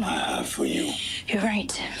I have for you. You're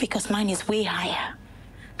right, because mine is way higher.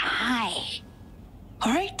 High.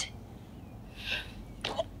 All right?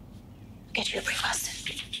 Get you your breakfast.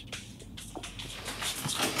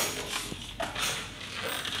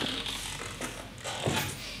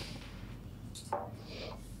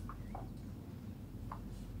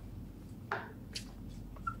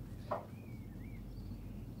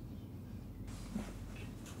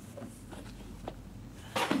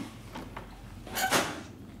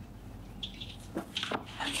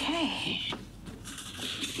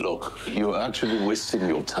 Look, you're actually wasting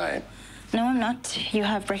your time. No, I'm not. You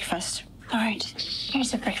have breakfast. All right,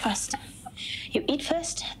 here's your breakfast. You eat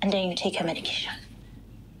first, and then you take your medication.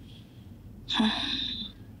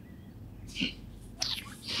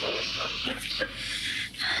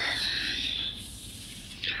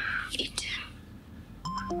 Eat.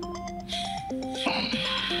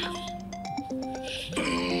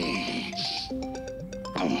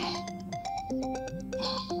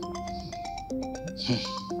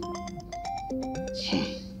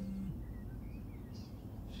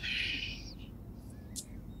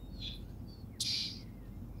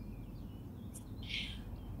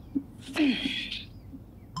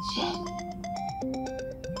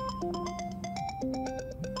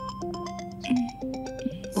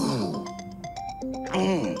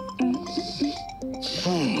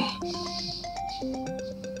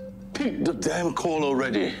 Pick the damn call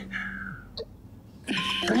already.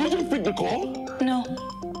 Can you just pick the call? No,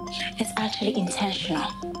 it's actually intentional.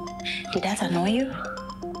 Did that annoy you?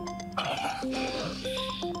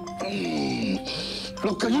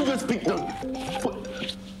 Look, can you just pick the...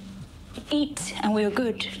 Eat, and we're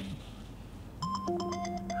good.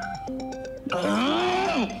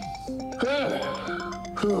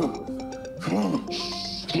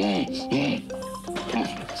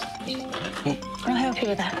 I'll help you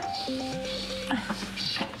with that.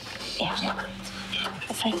 Yeah,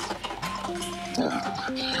 that's right.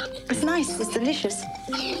 It's nice, it's delicious.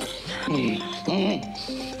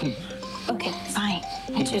 Okay, fine,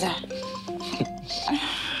 I'll do that.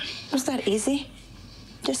 Was that easy?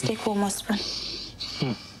 Just take one more spoon.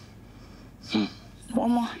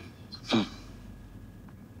 One more.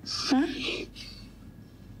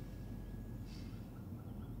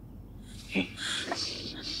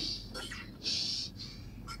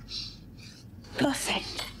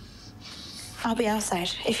 Perfect. I'll be outside.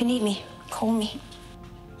 If you need me, call me.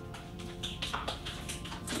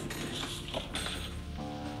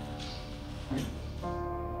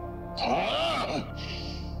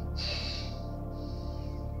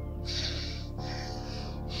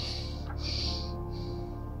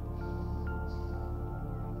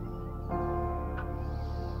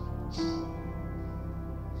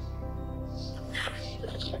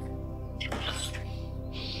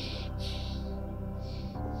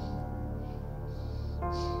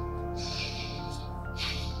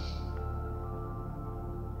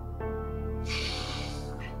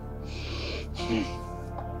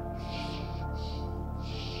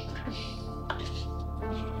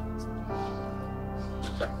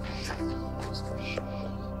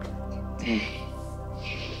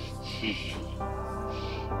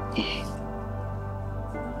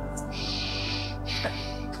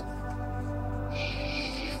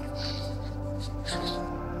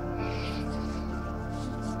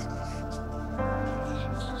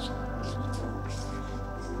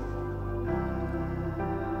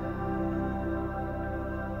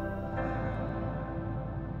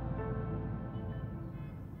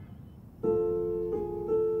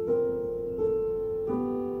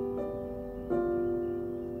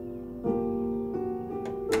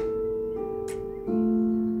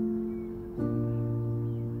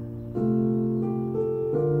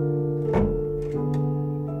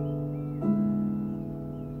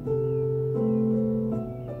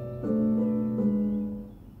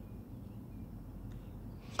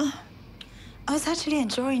 I was actually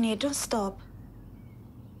enjoying it. Don't stop.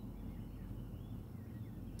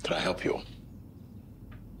 Can I help you?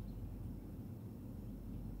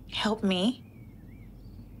 Help me?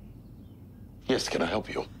 Yes, can I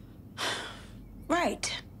help you?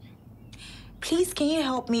 Right. Please, can you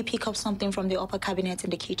help me pick up something from the upper cabinet in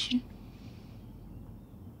the kitchen?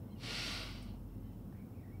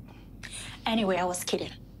 Anyway, I was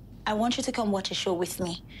kidding. I want you to come watch a show with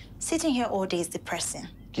me. Sitting here all day is depressing.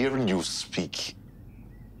 Hearing you speak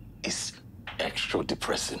is extra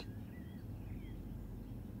depressing.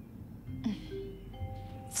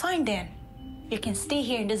 Fine then. You can stay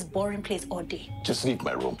here in this boring place all day. Just leave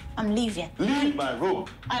my room. I'm leaving. Leave my room.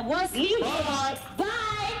 I was leaving. Bye.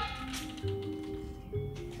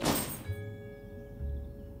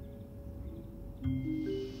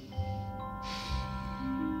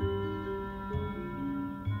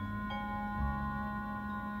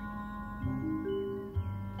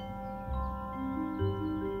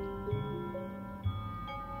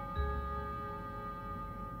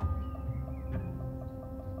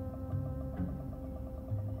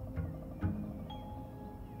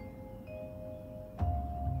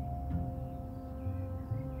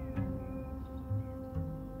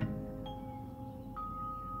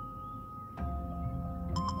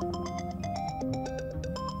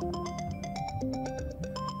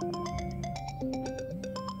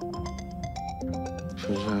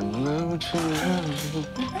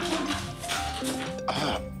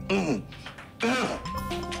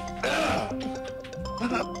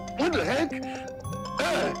 What the heck? Turn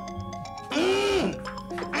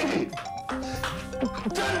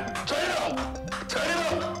it up! Turn it up!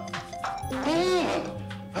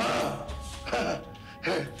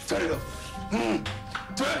 Turn it up!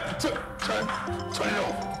 Turn it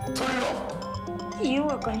off! Turn it off! You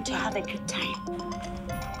are going to have a good time.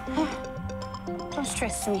 Don't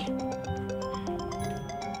stress me.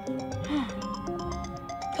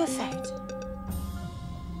 Perfect.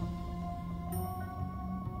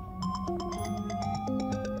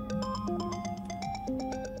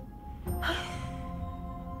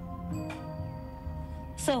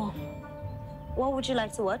 So, what would you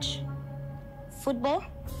like to watch? Football?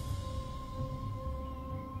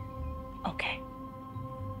 Okay.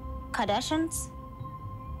 Kardashians?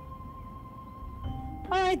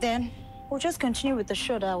 All right then. We'll just continue with the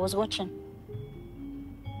show that I was watching.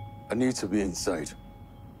 I need to be inside.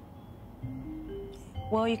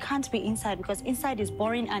 Well, you can't be inside because inside is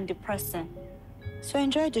boring and depressing. So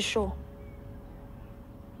enjoy the show.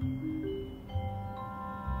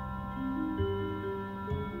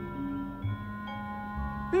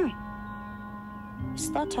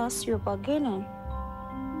 Status, you're bargaining.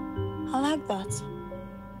 I like that.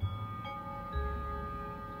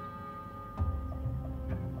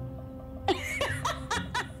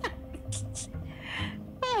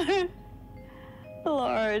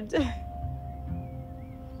 Lord.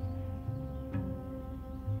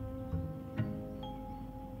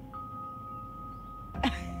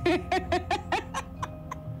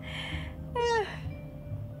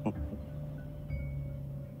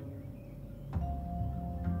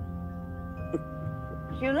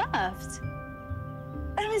 You laughed.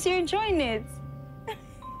 That means you're enjoying it.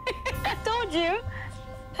 I told you.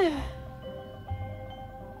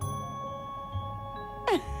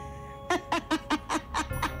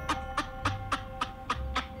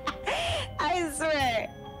 I swear.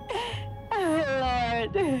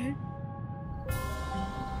 Oh, Lord.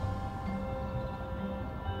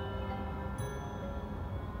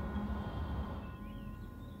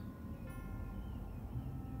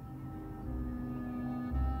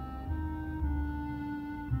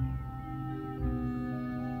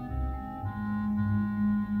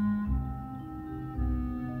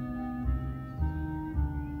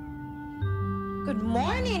 Good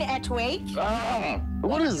morning, Etwake.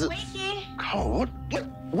 What is it? Wakey. Oh,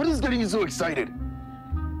 what is getting you so excited?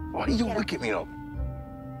 Why are you waking me up?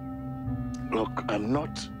 Look, I'm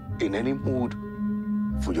not in any mood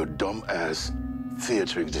for your dumb ass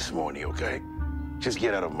theatrics this morning, okay? Just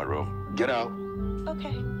get out of my room. Get out.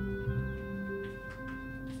 Okay.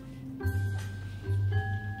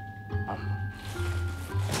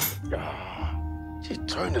 She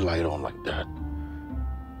turned the light on like that.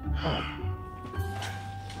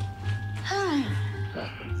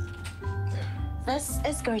 This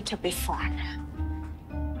is going to be fun.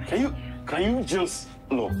 Can you just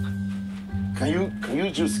look? Can you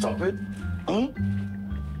just stop it? Huh?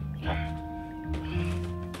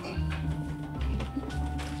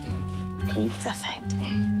 Perfect.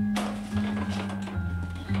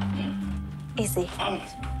 Easy.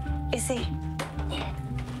 Easy.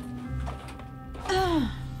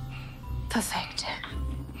 Perfect.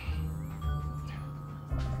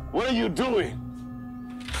 What are you doing?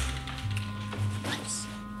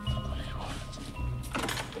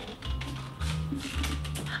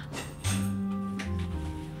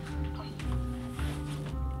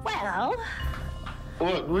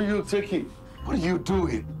 Well, What are you taking? What are you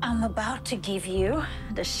doing? I'm about to give you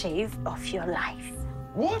the shave of your life.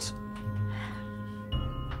 What?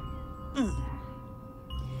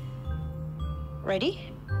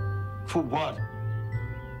 Ready? For what?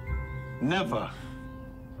 Never.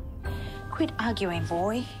 Quit arguing,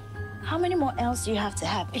 boy. How many more L's do you have to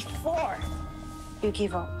have before you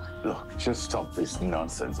give up? Look, just stop this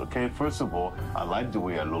nonsense, okay? First of all, I like the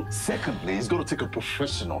way I look. Secondly, it's going to take a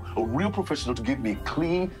professional, a real professional to give me a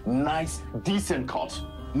clean, nice, decent cut.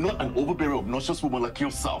 Not an overbearing, obnoxious woman like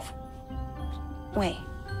yourself. Wait.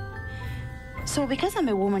 So because I'm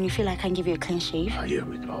a woman, you feel I can give you a clean shave? Ah, here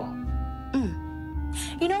we go.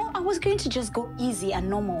 You know, I was going to just go easy and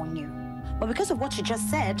normal on you. But because of what you just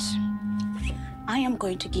said, I am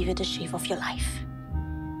going to give you the shave of your life.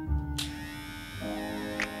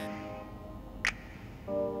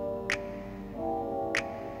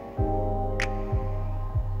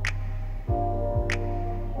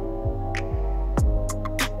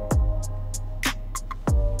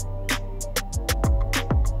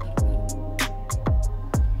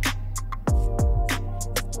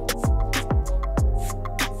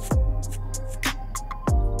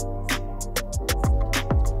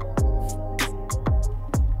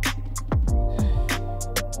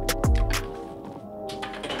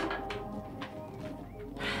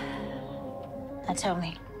 Tell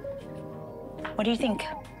me, what do you think?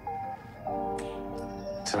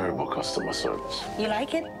 Terrible customer service. You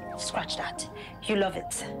like it? Scratch that. You love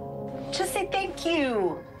it. Just say thank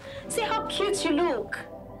you. Say how cute you look.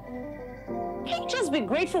 Can you just be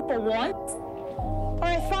grateful for once? All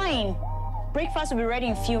right, fine. Breakfast will be ready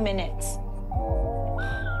in a few minutes.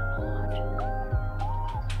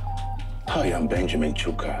 Hi, I'm Benjamin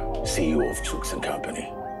Chuka, CEO of Chooks & Company.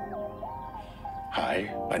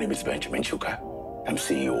 Hi, my name is Benjamin Chuka. I'm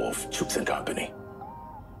CEO of Chooks & Company.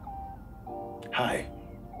 Hi,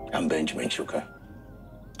 I'm Benjamin Chuka.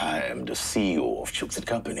 I am the CEO of Chooks &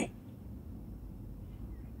 Company.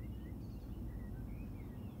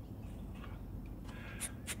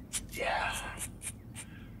 Yeah.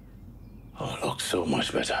 Oh, looks so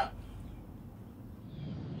much better.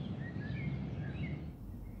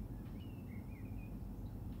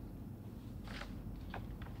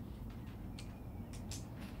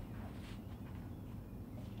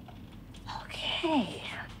 Okay.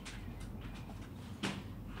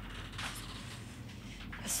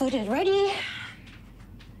 The food is ready.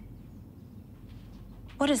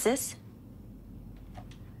 What is this?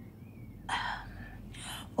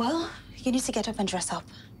 Well, you need to get up and dress up.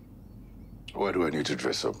 Why do I need to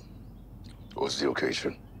dress up? What's the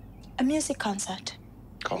occasion? A music concert.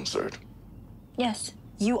 Concert? Yes.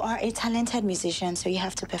 You are a talented musician, so you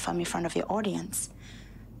have to perform in front of your audience.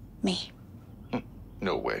 Me.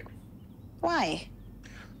 No way. Why?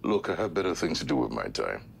 Look, I have better things to do with my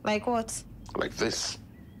time. Like what? Like this.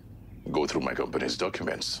 Go through my company's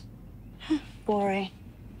documents. Boring.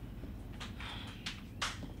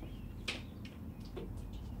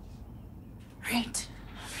 Right.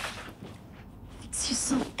 Let's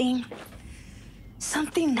use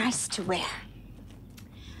something nice to wear.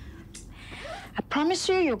 I promise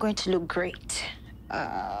you, you're going to look great.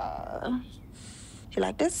 You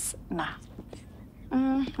like this? Nah.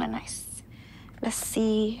 Nice. Let's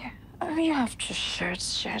see. Oh, you have two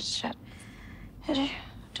shirts.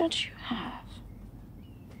 Don't you have?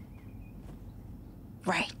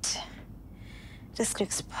 Right. This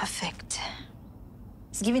looks perfect.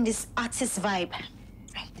 It's giving this artist vibe,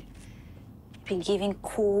 right? Be giving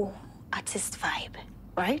cool artist vibe,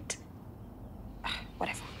 right?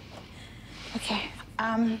 Whatever. Okay.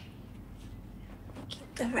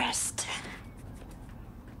 Keep the rest.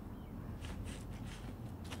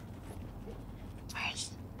 Right.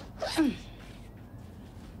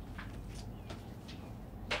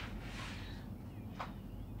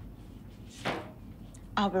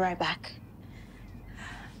 I'll be right back.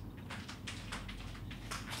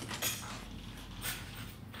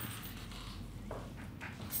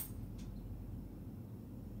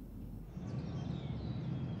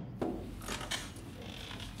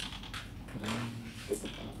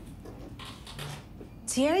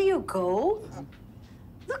 There you go.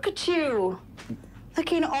 Look at you.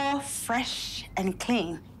 Looking all fresh and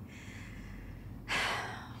clean.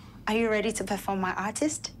 Are you ready to perform my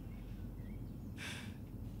artist?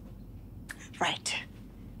 Right.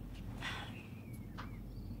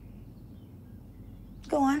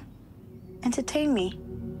 Go on. Entertain me.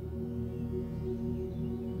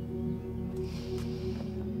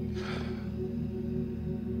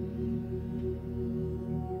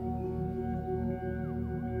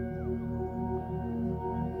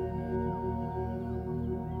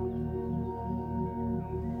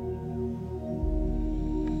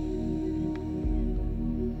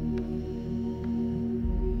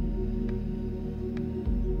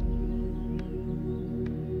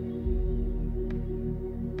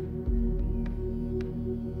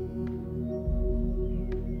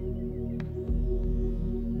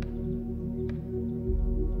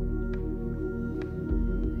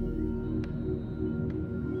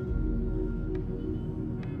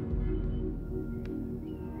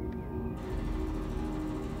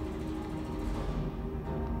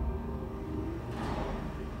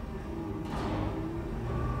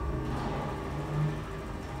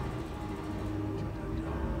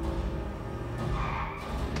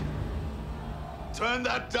 Turn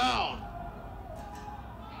that down.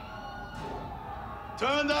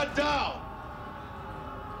 Turn that down.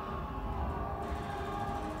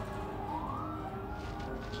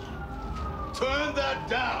 Turn that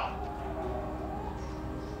down.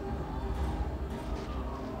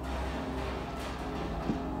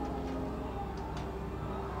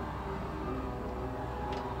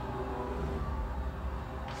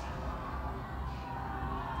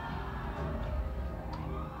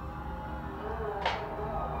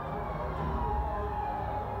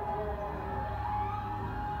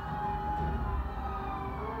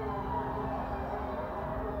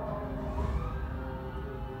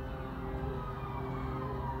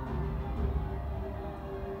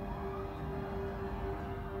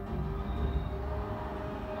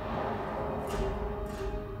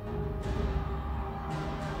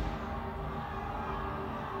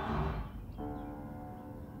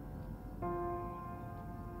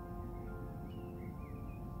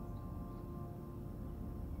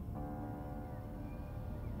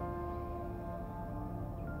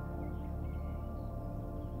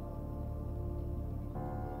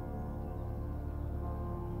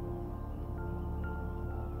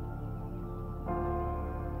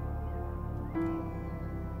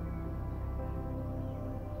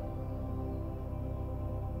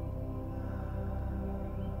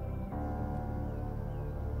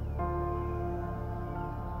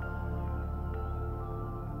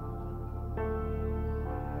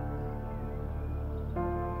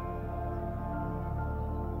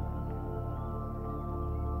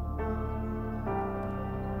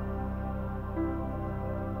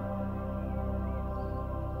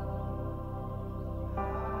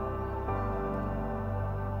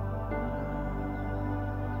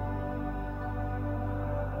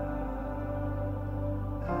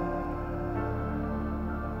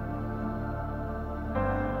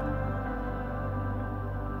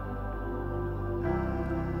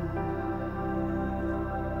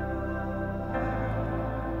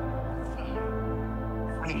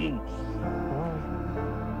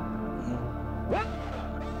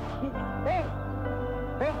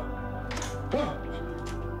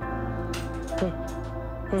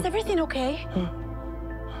 Is everything okay?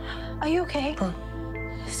 Are you okay?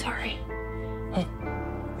 Sorry.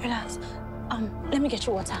 Relax. Let me get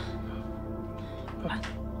you water.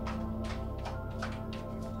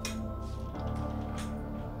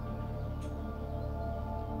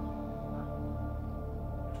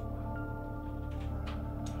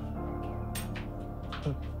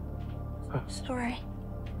 Sorry.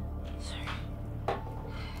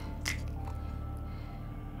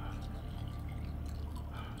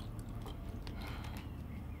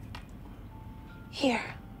 Here.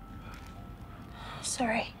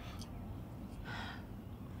 Sorry.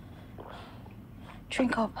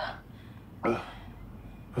 Drink up.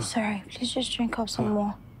 Sorry, please just drink up some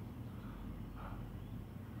more.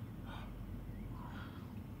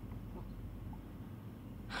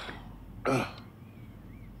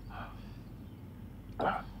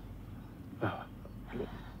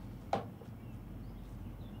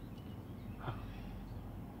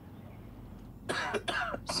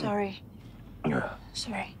 Sorry.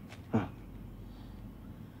 Sorry.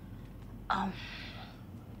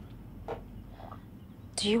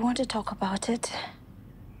 Do you want to talk about it?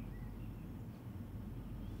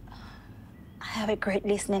 I have a great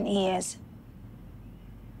listening ears.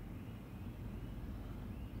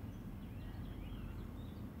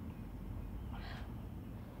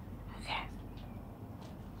 Okay.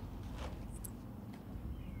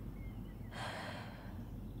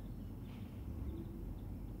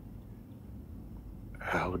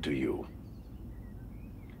 How do you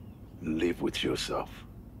live with yourself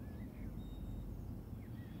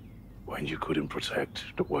when you couldn't protect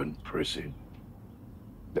the one person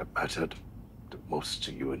that mattered the most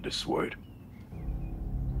to you in this world?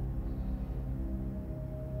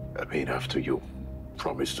 I mean, after you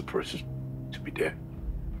promised the person to be there,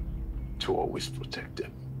 to always protect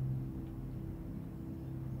them,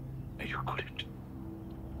 and you couldn't.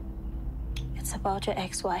 It's about your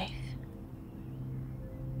ex-wife.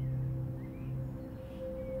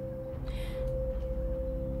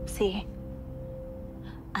 See,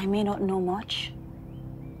 I may not know much,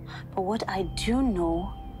 but what I do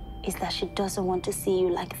know is that she doesn't want to see you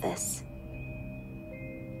like this.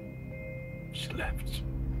 She left.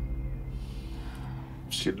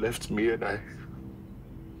 She left me and I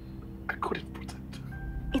couldn't protect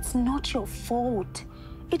her. It's not your fault.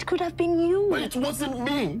 It could have been you. But it wasn't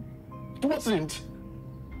me. It wasn't.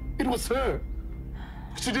 It was her.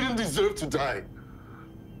 She didn't deserve to die.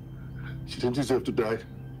 She didn't deserve to die.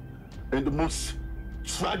 In the most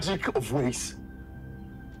tragic of ways.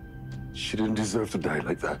 She didn't deserve to die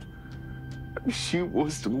like that. She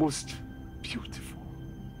was the most beautiful,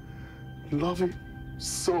 loving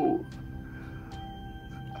soul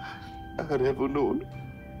I had ever known.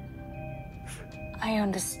 I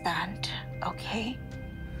understand, okay?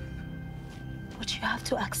 But you have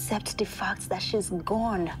to accept the fact that she's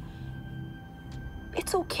gone.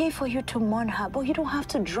 It's okay for you to mourn her, but you don't have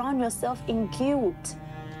to drown yourself in guilt.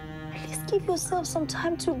 Please give yourself some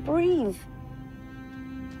time to breathe.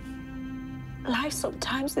 Life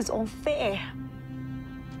sometimes is unfair.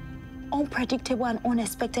 Unpredictable and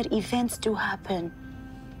unexpected events do happen.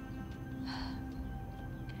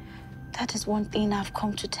 That is one thing I've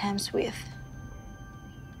come to terms with.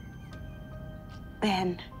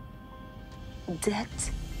 Then,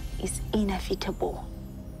 death is inevitable.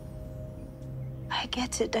 I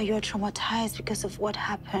get it that you're traumatized because of what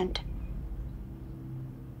happened.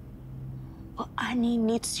 But Annie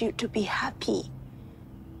needs you to be happy.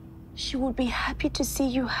 She would be happy to see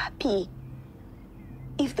you happy.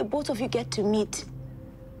 If the both of you get to meet,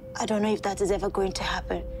 I don't know if that is ever going to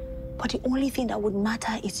happen, but the only thing that would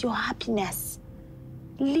matter is your happiness.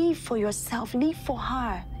 Live for yourself, live for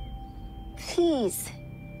her. Please.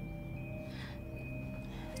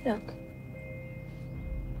 Look,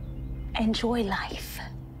 enjoy life.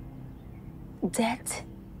 Death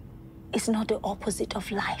is not the opposite of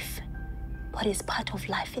life, but it's part of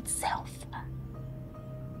life itself.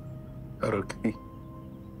 Okay.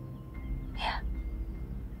 Yeah.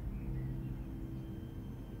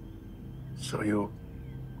 So you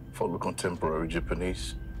follow contemporary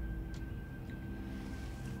Japanese?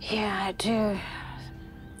 Yeah, I do.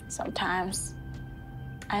 Sometimes.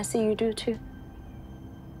 I see you do too.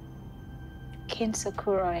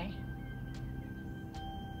 Kinsakuroi.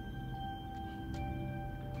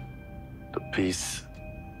 The peace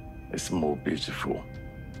is more beautiful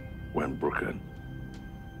when broken.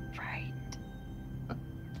 Right.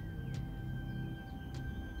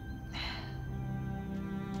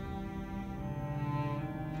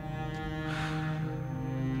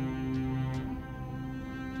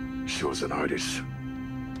 She was an artist.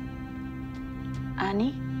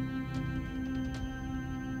 Annie?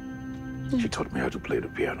 She taught me how to play the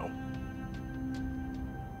piano.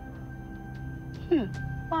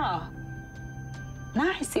 Wow.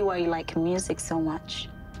 Now I see why you like music so much.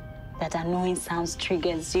 That annoying sounds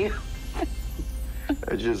triggers you.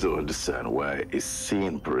 I just don't understand why a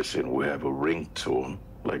sane person will have a ringtone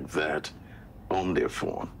like that on their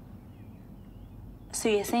phone. So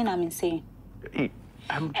you're saying I'm insane?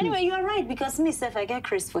 Anyway, you're right, because me, if I get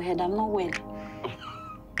crazy for head, I'm not well.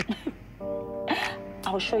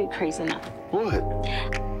 I'll show you crazy now. What?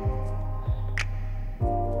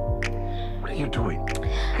 What are you doing?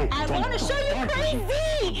 Hey, I want to show you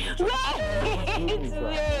crazy!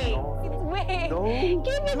 Wait! No.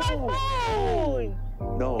 Give me my phone!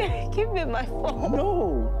 No. Give me my phone.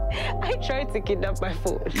 No. I tried to kidnap my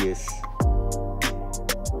phone. Yes.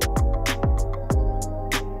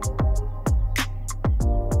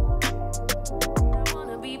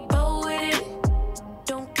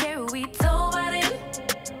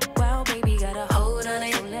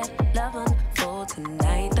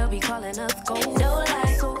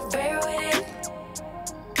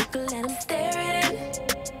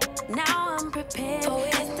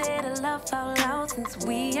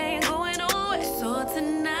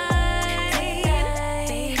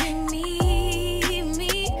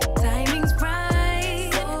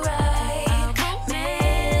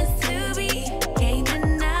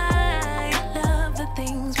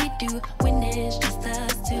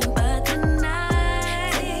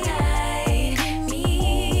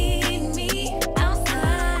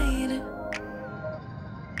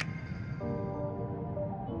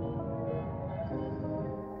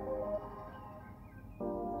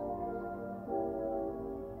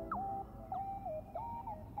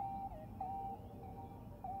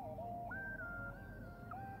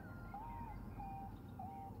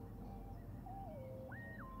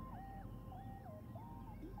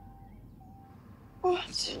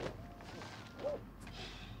 What?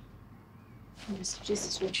 Yes, this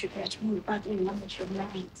is what you get when you badly manage your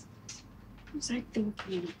mind. What was I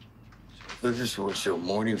thinking? This is what your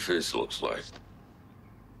morning face looks like.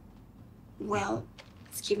 Well,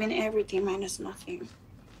 it's giving everything minus nothing.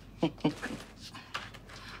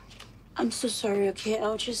 I'm so sorry, okay?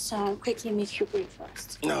 I'll just quickly make you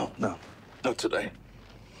breakfast. No, not today.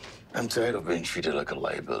 I'm tired of being treated like a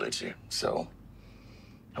liability, so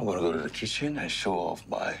I'm gonna go to the kitchen and show off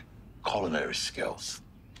my culinary skills.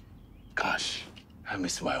 Gosh, I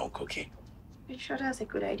miss my own cooking. You sure that's a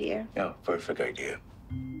good idea? Yeah, perfect idea.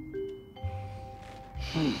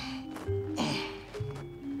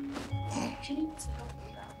 Do you need to help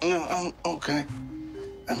with that? No, I'm okay.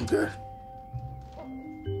 I'm good.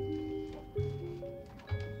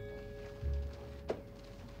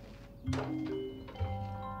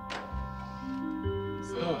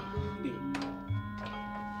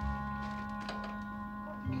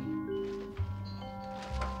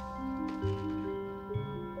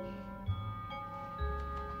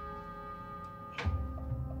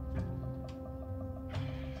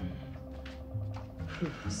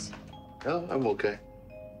 No, I'm okay.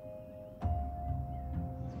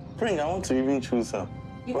 Pring, I want to even choose her.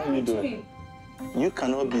 What are you doing? You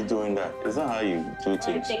cannot be doing that. It's not how you do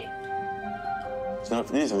things. It's not,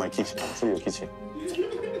 this is my kitchen. It's your kitchen.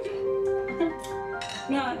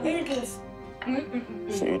 Yeah, very good.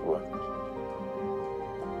 She eat what?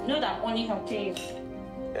 Know that only helping you.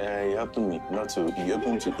 You happen me not to. You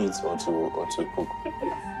happen to eat or to cook.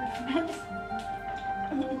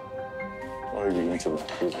 Or you need to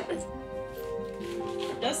cook.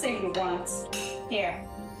 Just say you want. Here.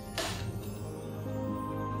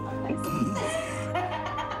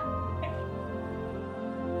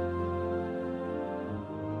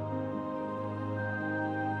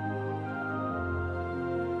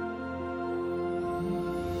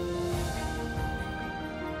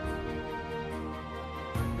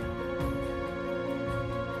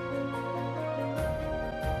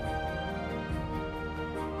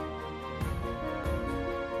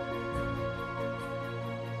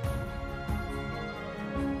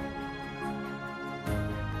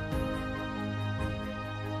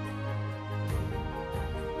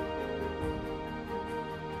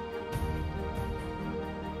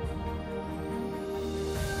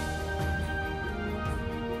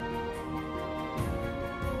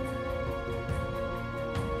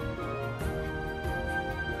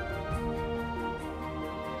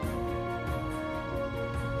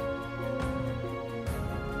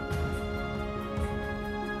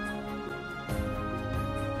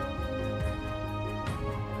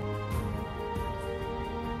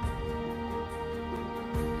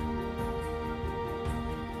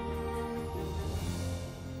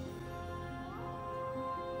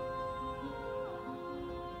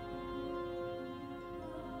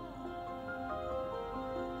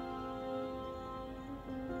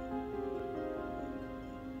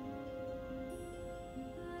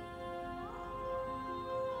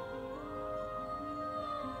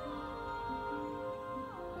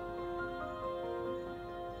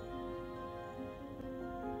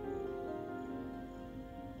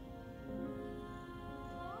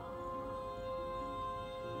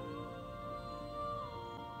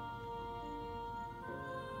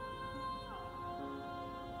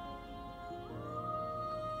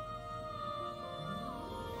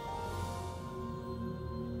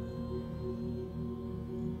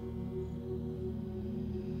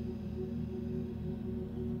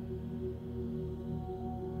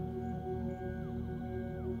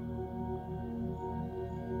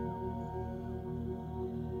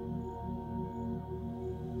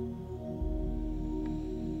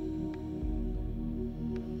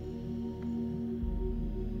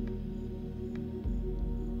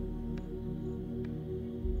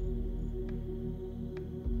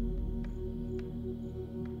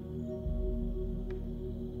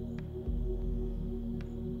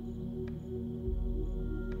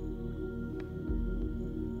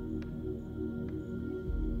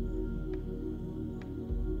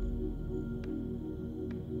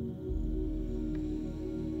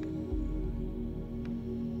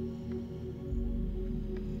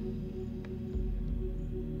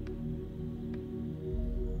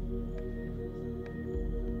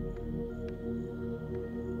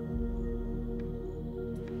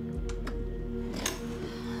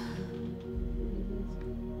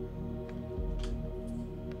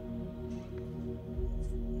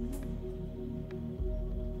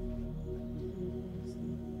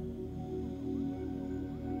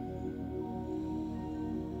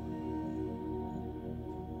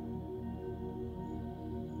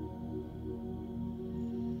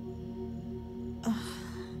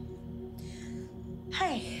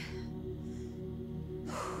 Hi.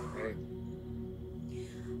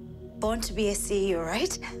 Born to be a CEO,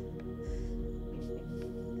 right?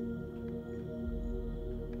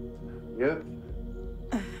 Yeah.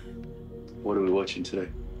 What are we watching today?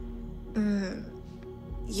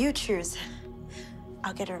 You choose.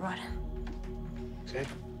 I'll get a run. Okay.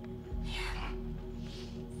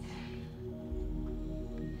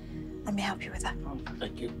 Let me help you with that. Oh,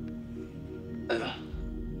 thank you.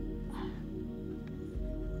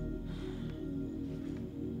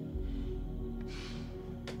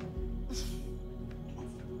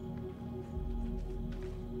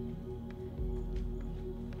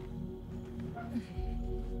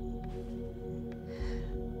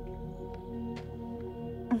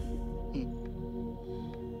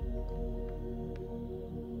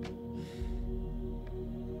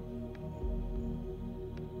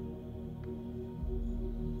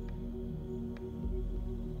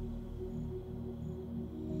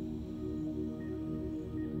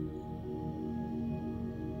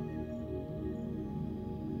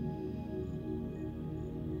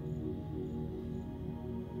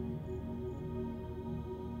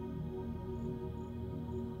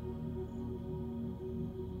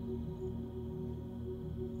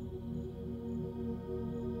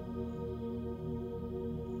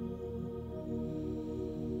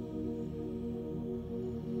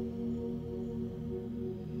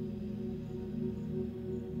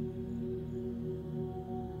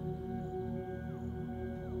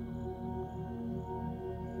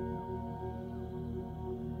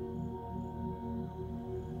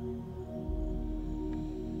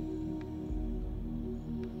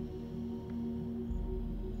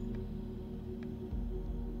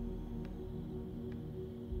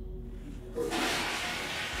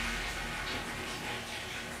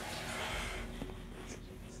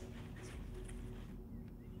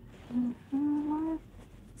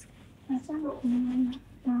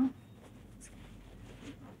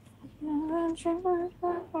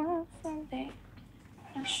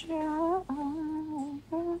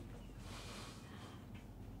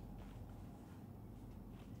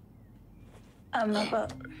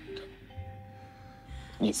 But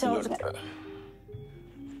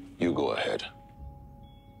You go ahead.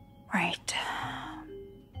 right.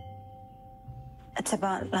 It's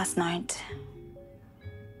about last night.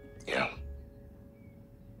 Yeah.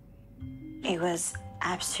 It was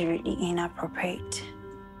absolutely inappropriate.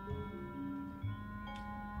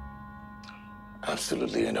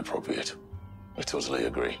 Absolutely inappropriate. I totally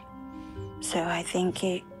agree. So I think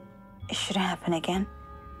it shouldn't happen again.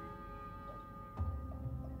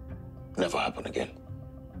 Never happen again.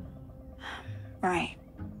 Right.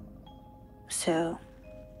 So,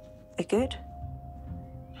 we're good?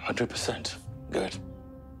 100% good.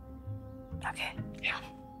 Okay. Yeah.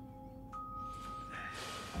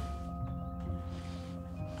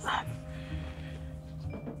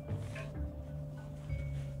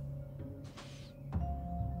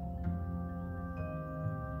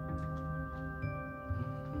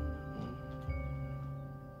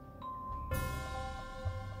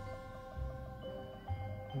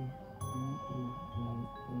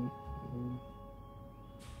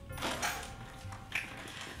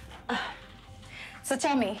 So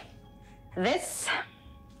tell me, this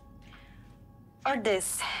or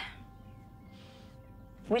this?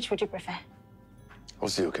 Which would you prefer?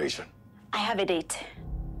 What's the occasion? I have a date.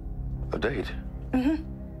 A date?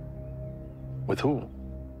 Mm-hmm. With who?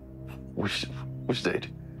 Which date?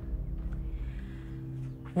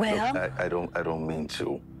 Well, Look, I don't mean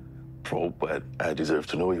to probe, but I deserve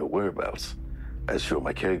to know your whereabouts. As you're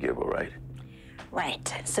my caregiver, right?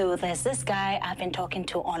 right. So there's this guy I've been talking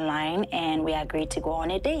to online, and we agreed to go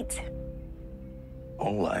on a date.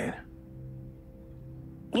 Online?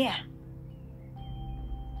 Yeah.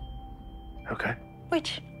 Okay.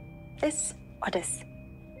 Which? This or this?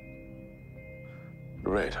 The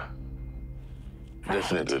red.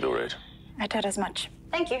 Definitely the red. I thought as much.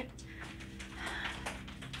 Thank you.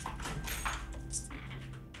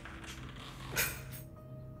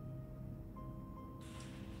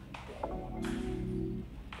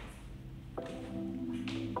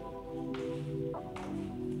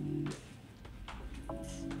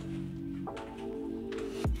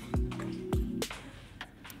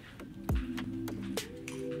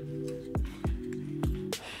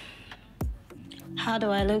 How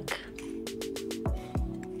do I look?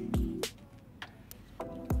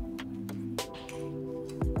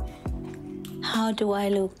 How do I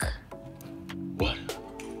look? What?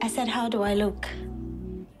 I said, how do I look?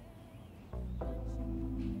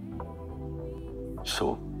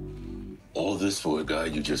 So, all this for a guy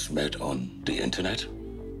you just met on the internet?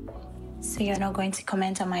 So you're not going to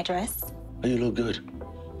comment on my dress? Oh, you look good.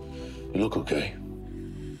 You look okay.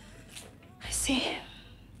 I see.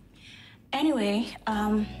 Anyway,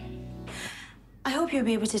 I hope you'll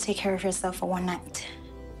be able to take care of yourself for one night.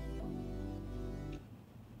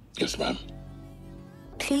 Yes, ma'am.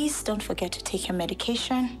 Please don't forget to take your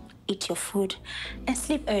medication, eat your food, and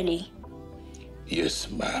sleep early. Yes,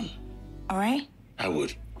 ma'am. All right? I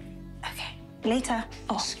would. Okay. Later.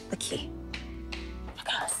 Oh, the key.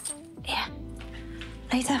 Because, yeah.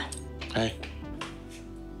 Later. Hey.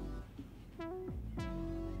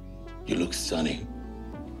 You look stunning.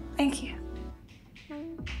 Thank you.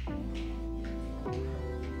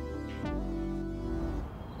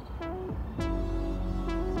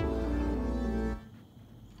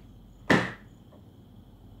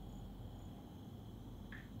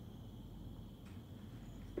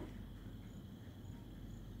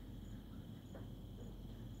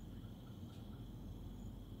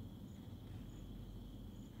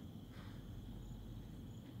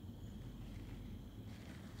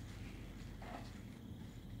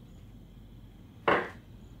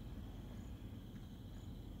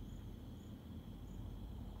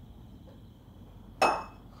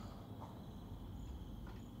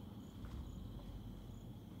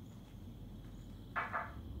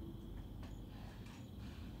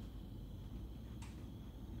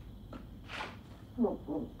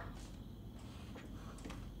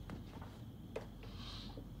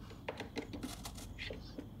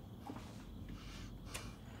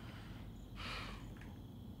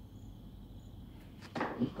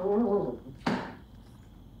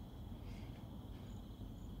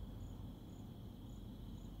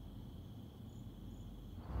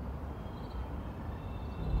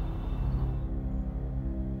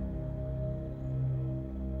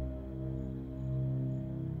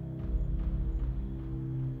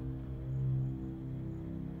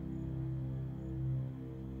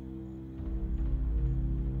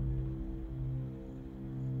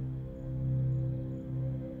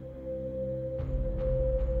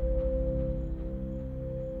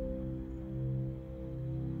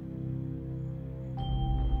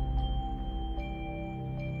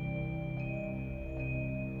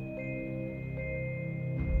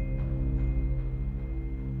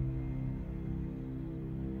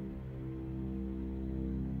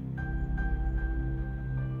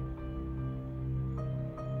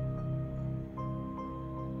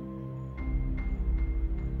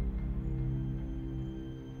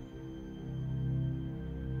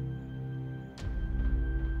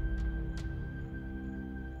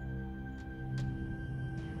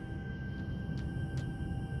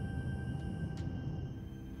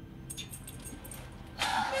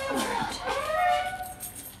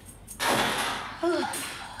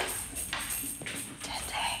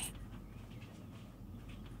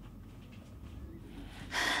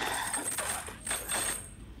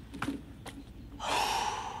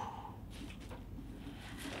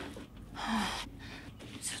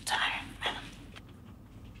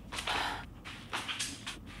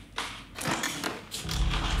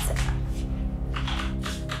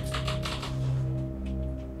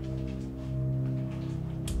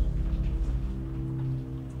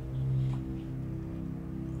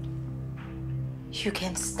 You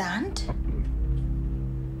can stand?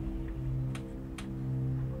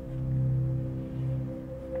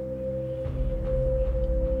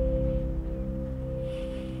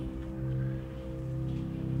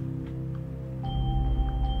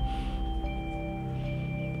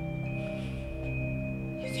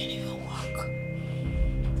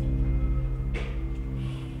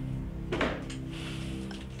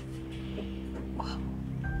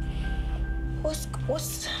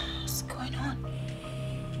 What's going on?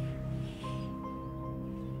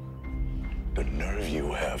 The nerve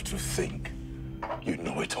you have to think you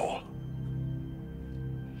know it all.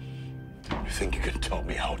 You think you can tell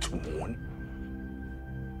me how to mourn?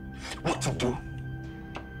 What to do?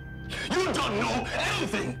 You don't know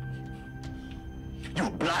anything!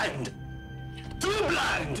 You're blind! Too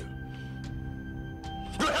blind!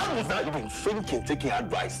 Your head was not even thinking, taking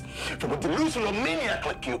advice from a delusional maniac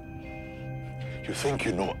like you. You think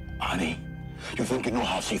you know Annie? You think you know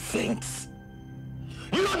how she thinks?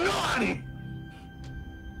 You don't know Annie!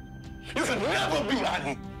 You can never be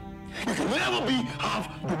Annie! You can never be half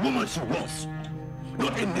the woman she was.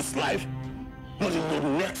 Not in this life, not in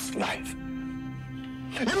your next life.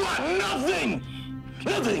 You are nothing!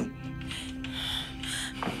 Nothing!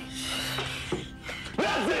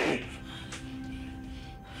 Nothing!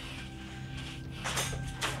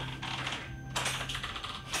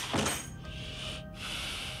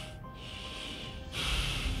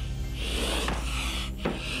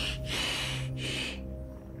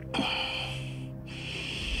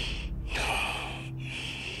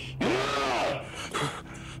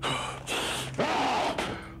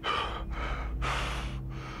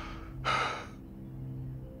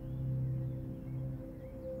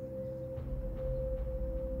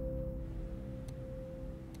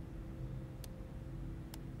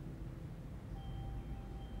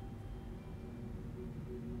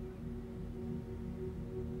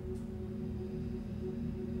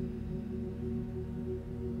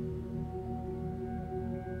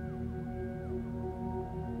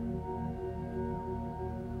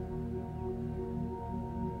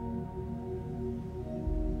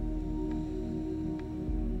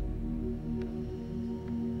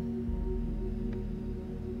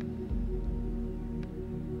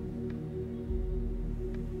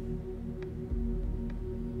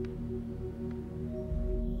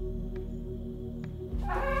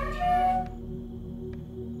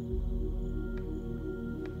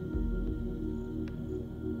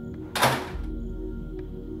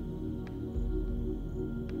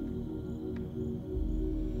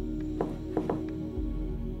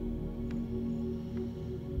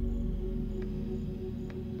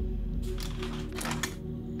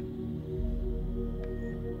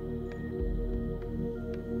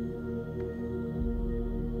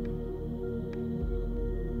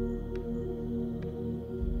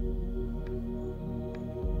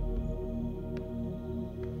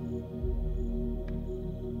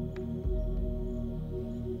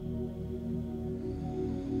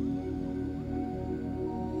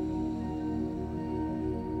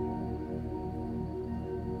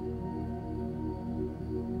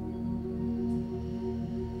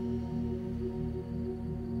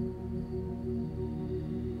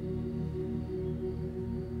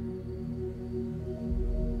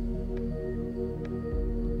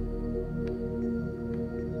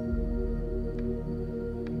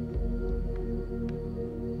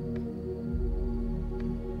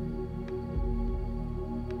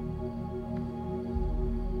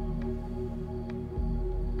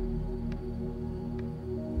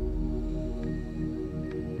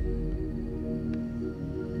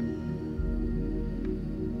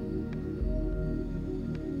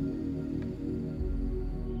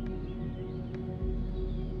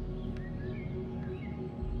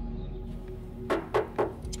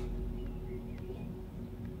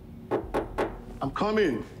 I'm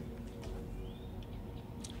coming.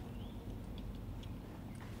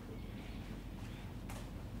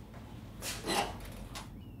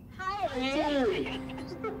 Hi, Hey!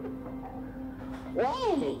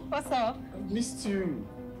 Wow! what's up? I missed you.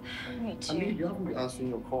 Me too. I mean, you haven't been answering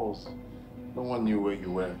your calls. No one knew where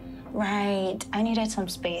you were. Right. I needed some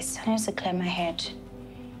space. I needed to clear my head.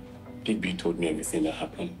 Big B told me everything that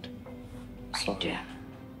happened. Sorry.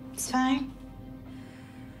 It's fine.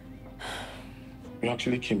 We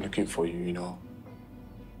actually came looking for you, you know.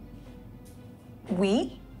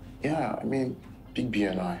 We? Yeah, I mean, Big B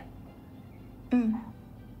and I.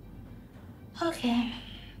 Okay.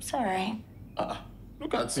 It's all right.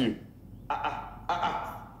 Look at you.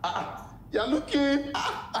 You're looking.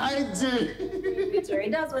 I did. Sorry,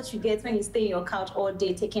 that's what you get when you stay in your couch all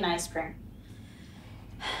day taking ice cream.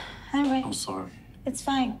 Anyway. I'm sorry. It's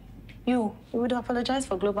fine. You would apologize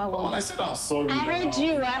for global warming. I said I'm sorry. I heard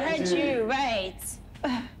you, right.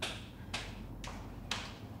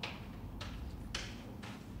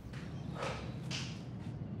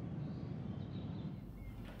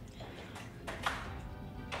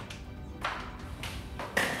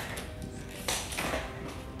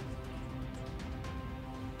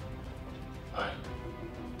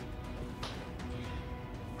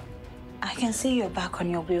 I can see you're back on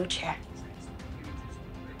your wheelchair.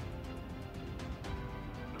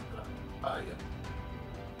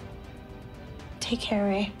 Take care,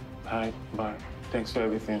 Ray. Hi, bye. Thanks for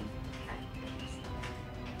everything.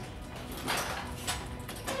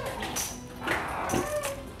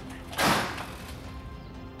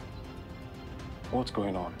 What's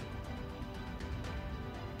going on?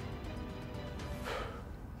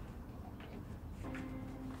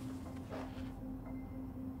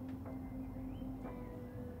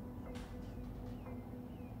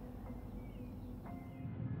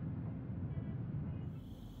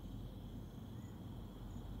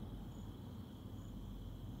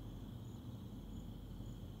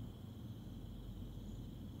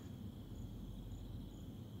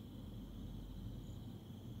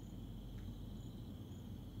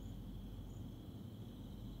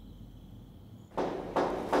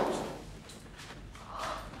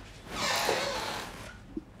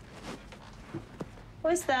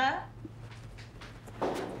 Who's that?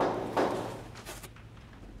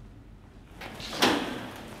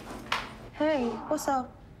 Hey, what's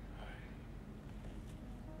up?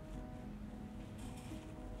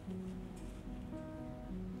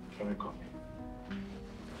 Can we come?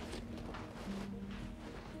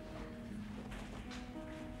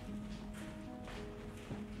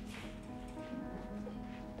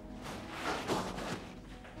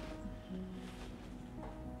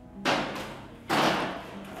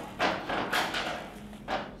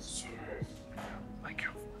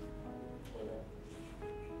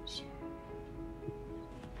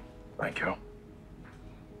 Thank you.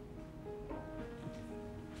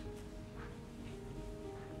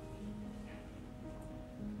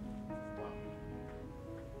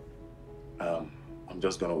 I'm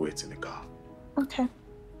just gonna wait in the car. Okay.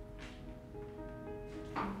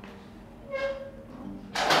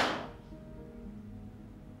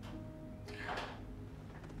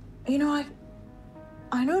 You know,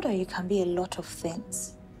 I know that you can be a lot of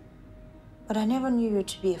things, but I never knew you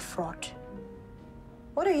to be a fraud.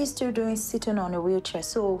 What are you still doing sitting on a wheelchair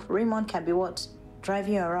so Raymond can be what?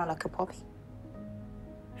 Driving you around like a puppy?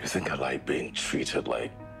 You think I like being treated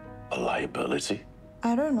like a liability?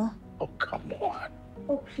 I don't know. Oh, come on.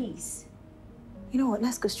 Oh, please. You know what?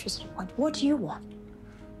 Let's go straight to the point. What do you want?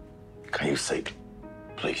 Can you sit,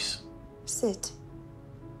 please? Sit.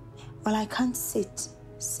 Well, I can't sit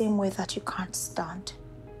same way that you can't stand.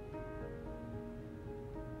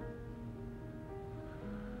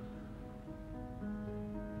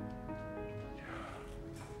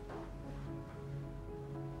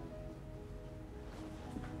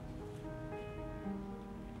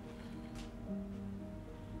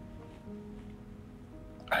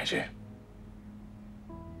 IJ,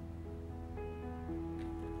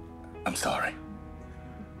 I'm sorry.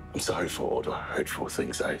 I'm sorry for all the hurtful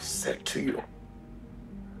things I said to you.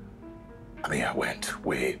 I mean, I went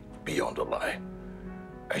way beyond the line.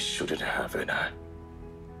 I shouldn't have, and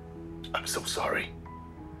I'm so sorry.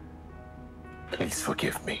 Please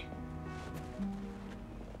forgive me.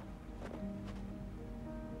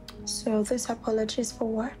 So this apology is for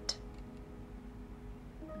what?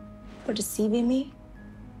 For deceiving me?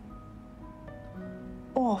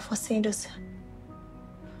 Or for saying those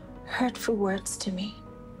hurtful words to me?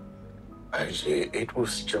 IJ, it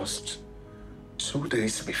was just 2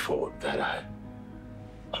 days before that I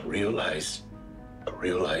realized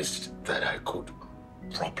that I could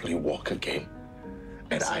properly walk again.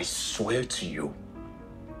 And I swear to you,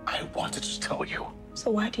 I wanted to tell you.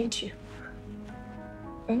 So why didn't you?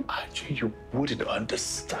 IJ, you wouldn't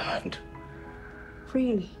understand.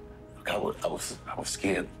 Really? I was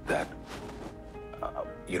scared that,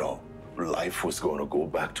 you know, life was going to go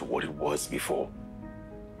back to what it was before.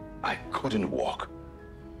 I couldn't walk.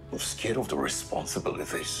 I was scared of the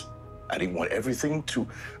responsibilities. I didn't want everything to,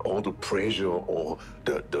 all the pressure or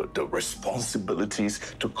the responsibilities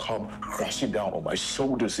to come crashing down on my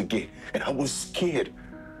shoulders again. And I was scared.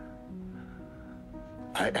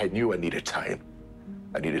 I knew I needed time.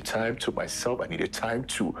 I needed time to myself. I needed time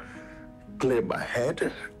to clear my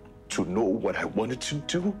head, to know what I wanted to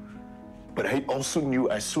do. But I also knew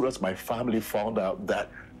as soon as my family found out that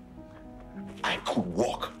I could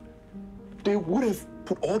walk, they would have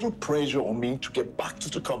put all the pressure on me to get back to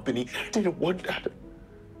the company. I didn't want that.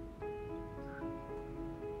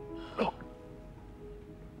 Look.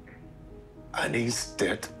 And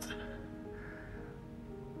instead,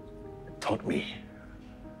 it taught me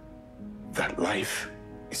that life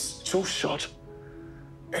is too short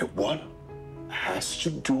and one has to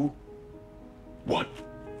do what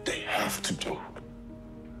they have to do.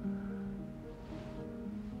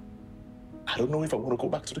 I don't know if I want to go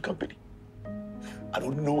back to the company. I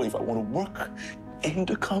don't know if I want to work in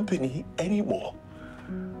the company anymore.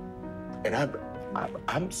 And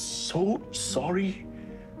I'm so sorry.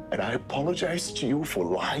 And I apologize to you for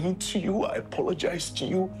lying to you. I apologize to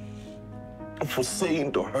you for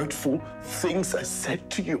saying the hurtful things I said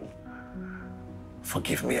to you.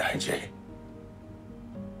 Forgive me, IJ.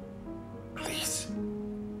 Please.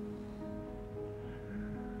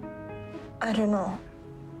 I don't know.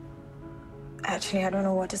 Actually, I don't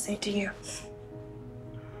know what to say to you.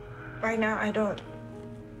 Right now, I don't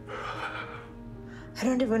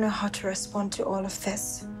even know how to respond to all of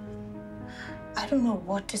this. I don't know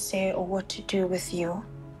what to say or what to do with you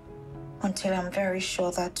until I'm very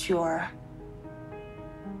sure that you're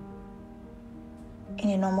in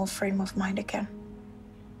a normal frame of mind again.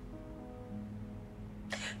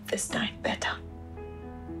 This time, better.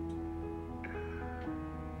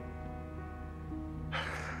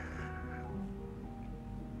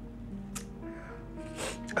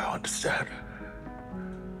 I understand.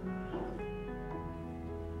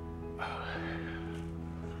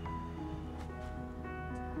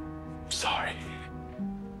 Sorry.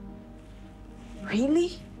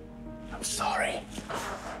 Really? I'm sorry.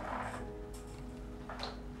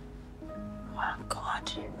 Oh,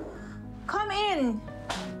 God. Come in.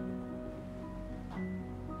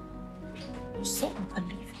 You're so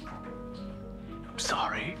unbelievable. I'm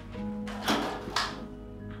sorry.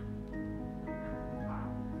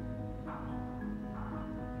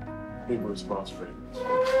 Big response, Fred.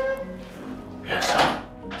 Yes,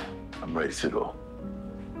 I'm ready to go.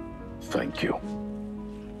 Thank you.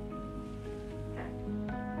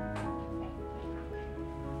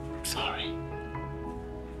 Sorry.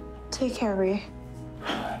 Take care, Ray.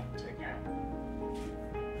 Take care.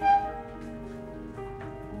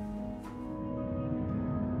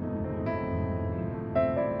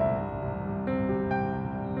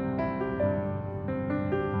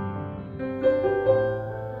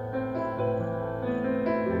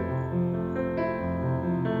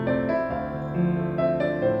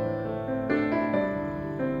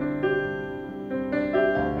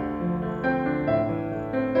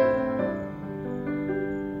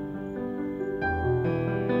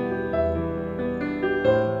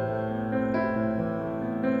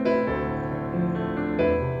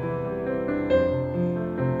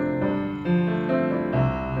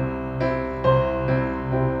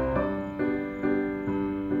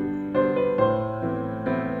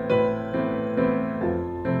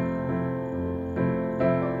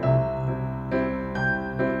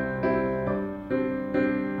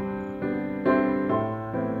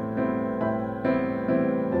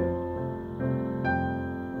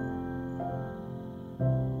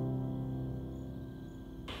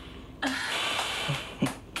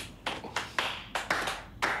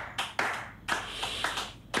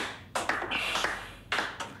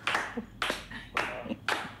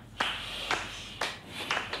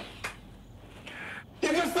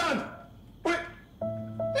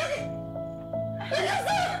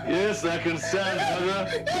 Yes, I can stand,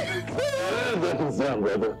 brother. Yes, I can stand,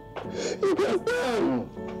 brother. You can stand.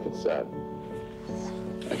 I can stand.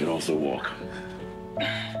 I can also walk.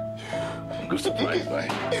 Good surprise,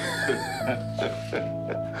 right?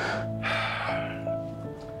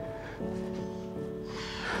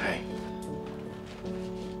 Hey.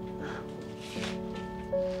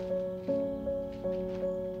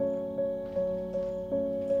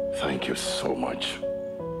 Thank you so much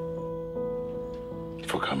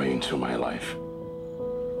for coming into my life.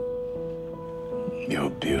 You're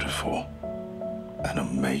beautiful and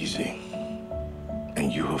amazing,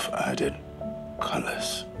 and you have added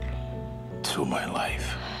colors to my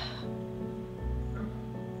life.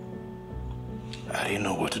 I didn't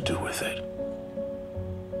know what to do with it,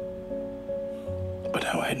 but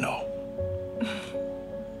now I know.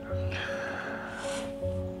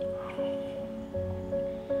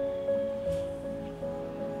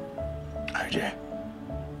 RJ.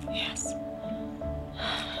 Yes.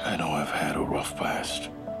 I know I've had a rough past.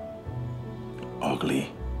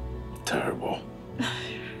 Ugly, terrible.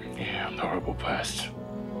 Yeah, horrible past.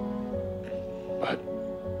 But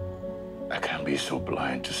I can't be so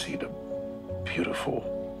blind to see the beautiful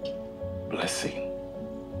blessing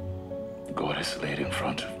God has laid in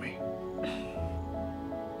front of me.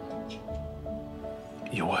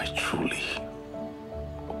 You are truly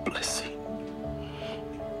a blessing.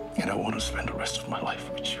 And I want to spend the rest of my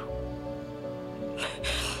life with you.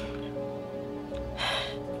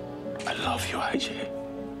 I love you, IJ.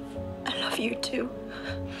 I love you too.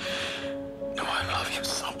 No, I love you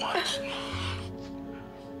so much.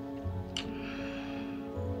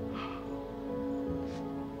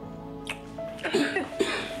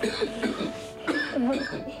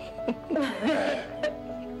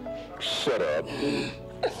 Shut up.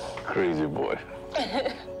 Crazy boy.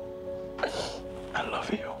 I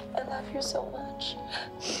love you. I love you so much.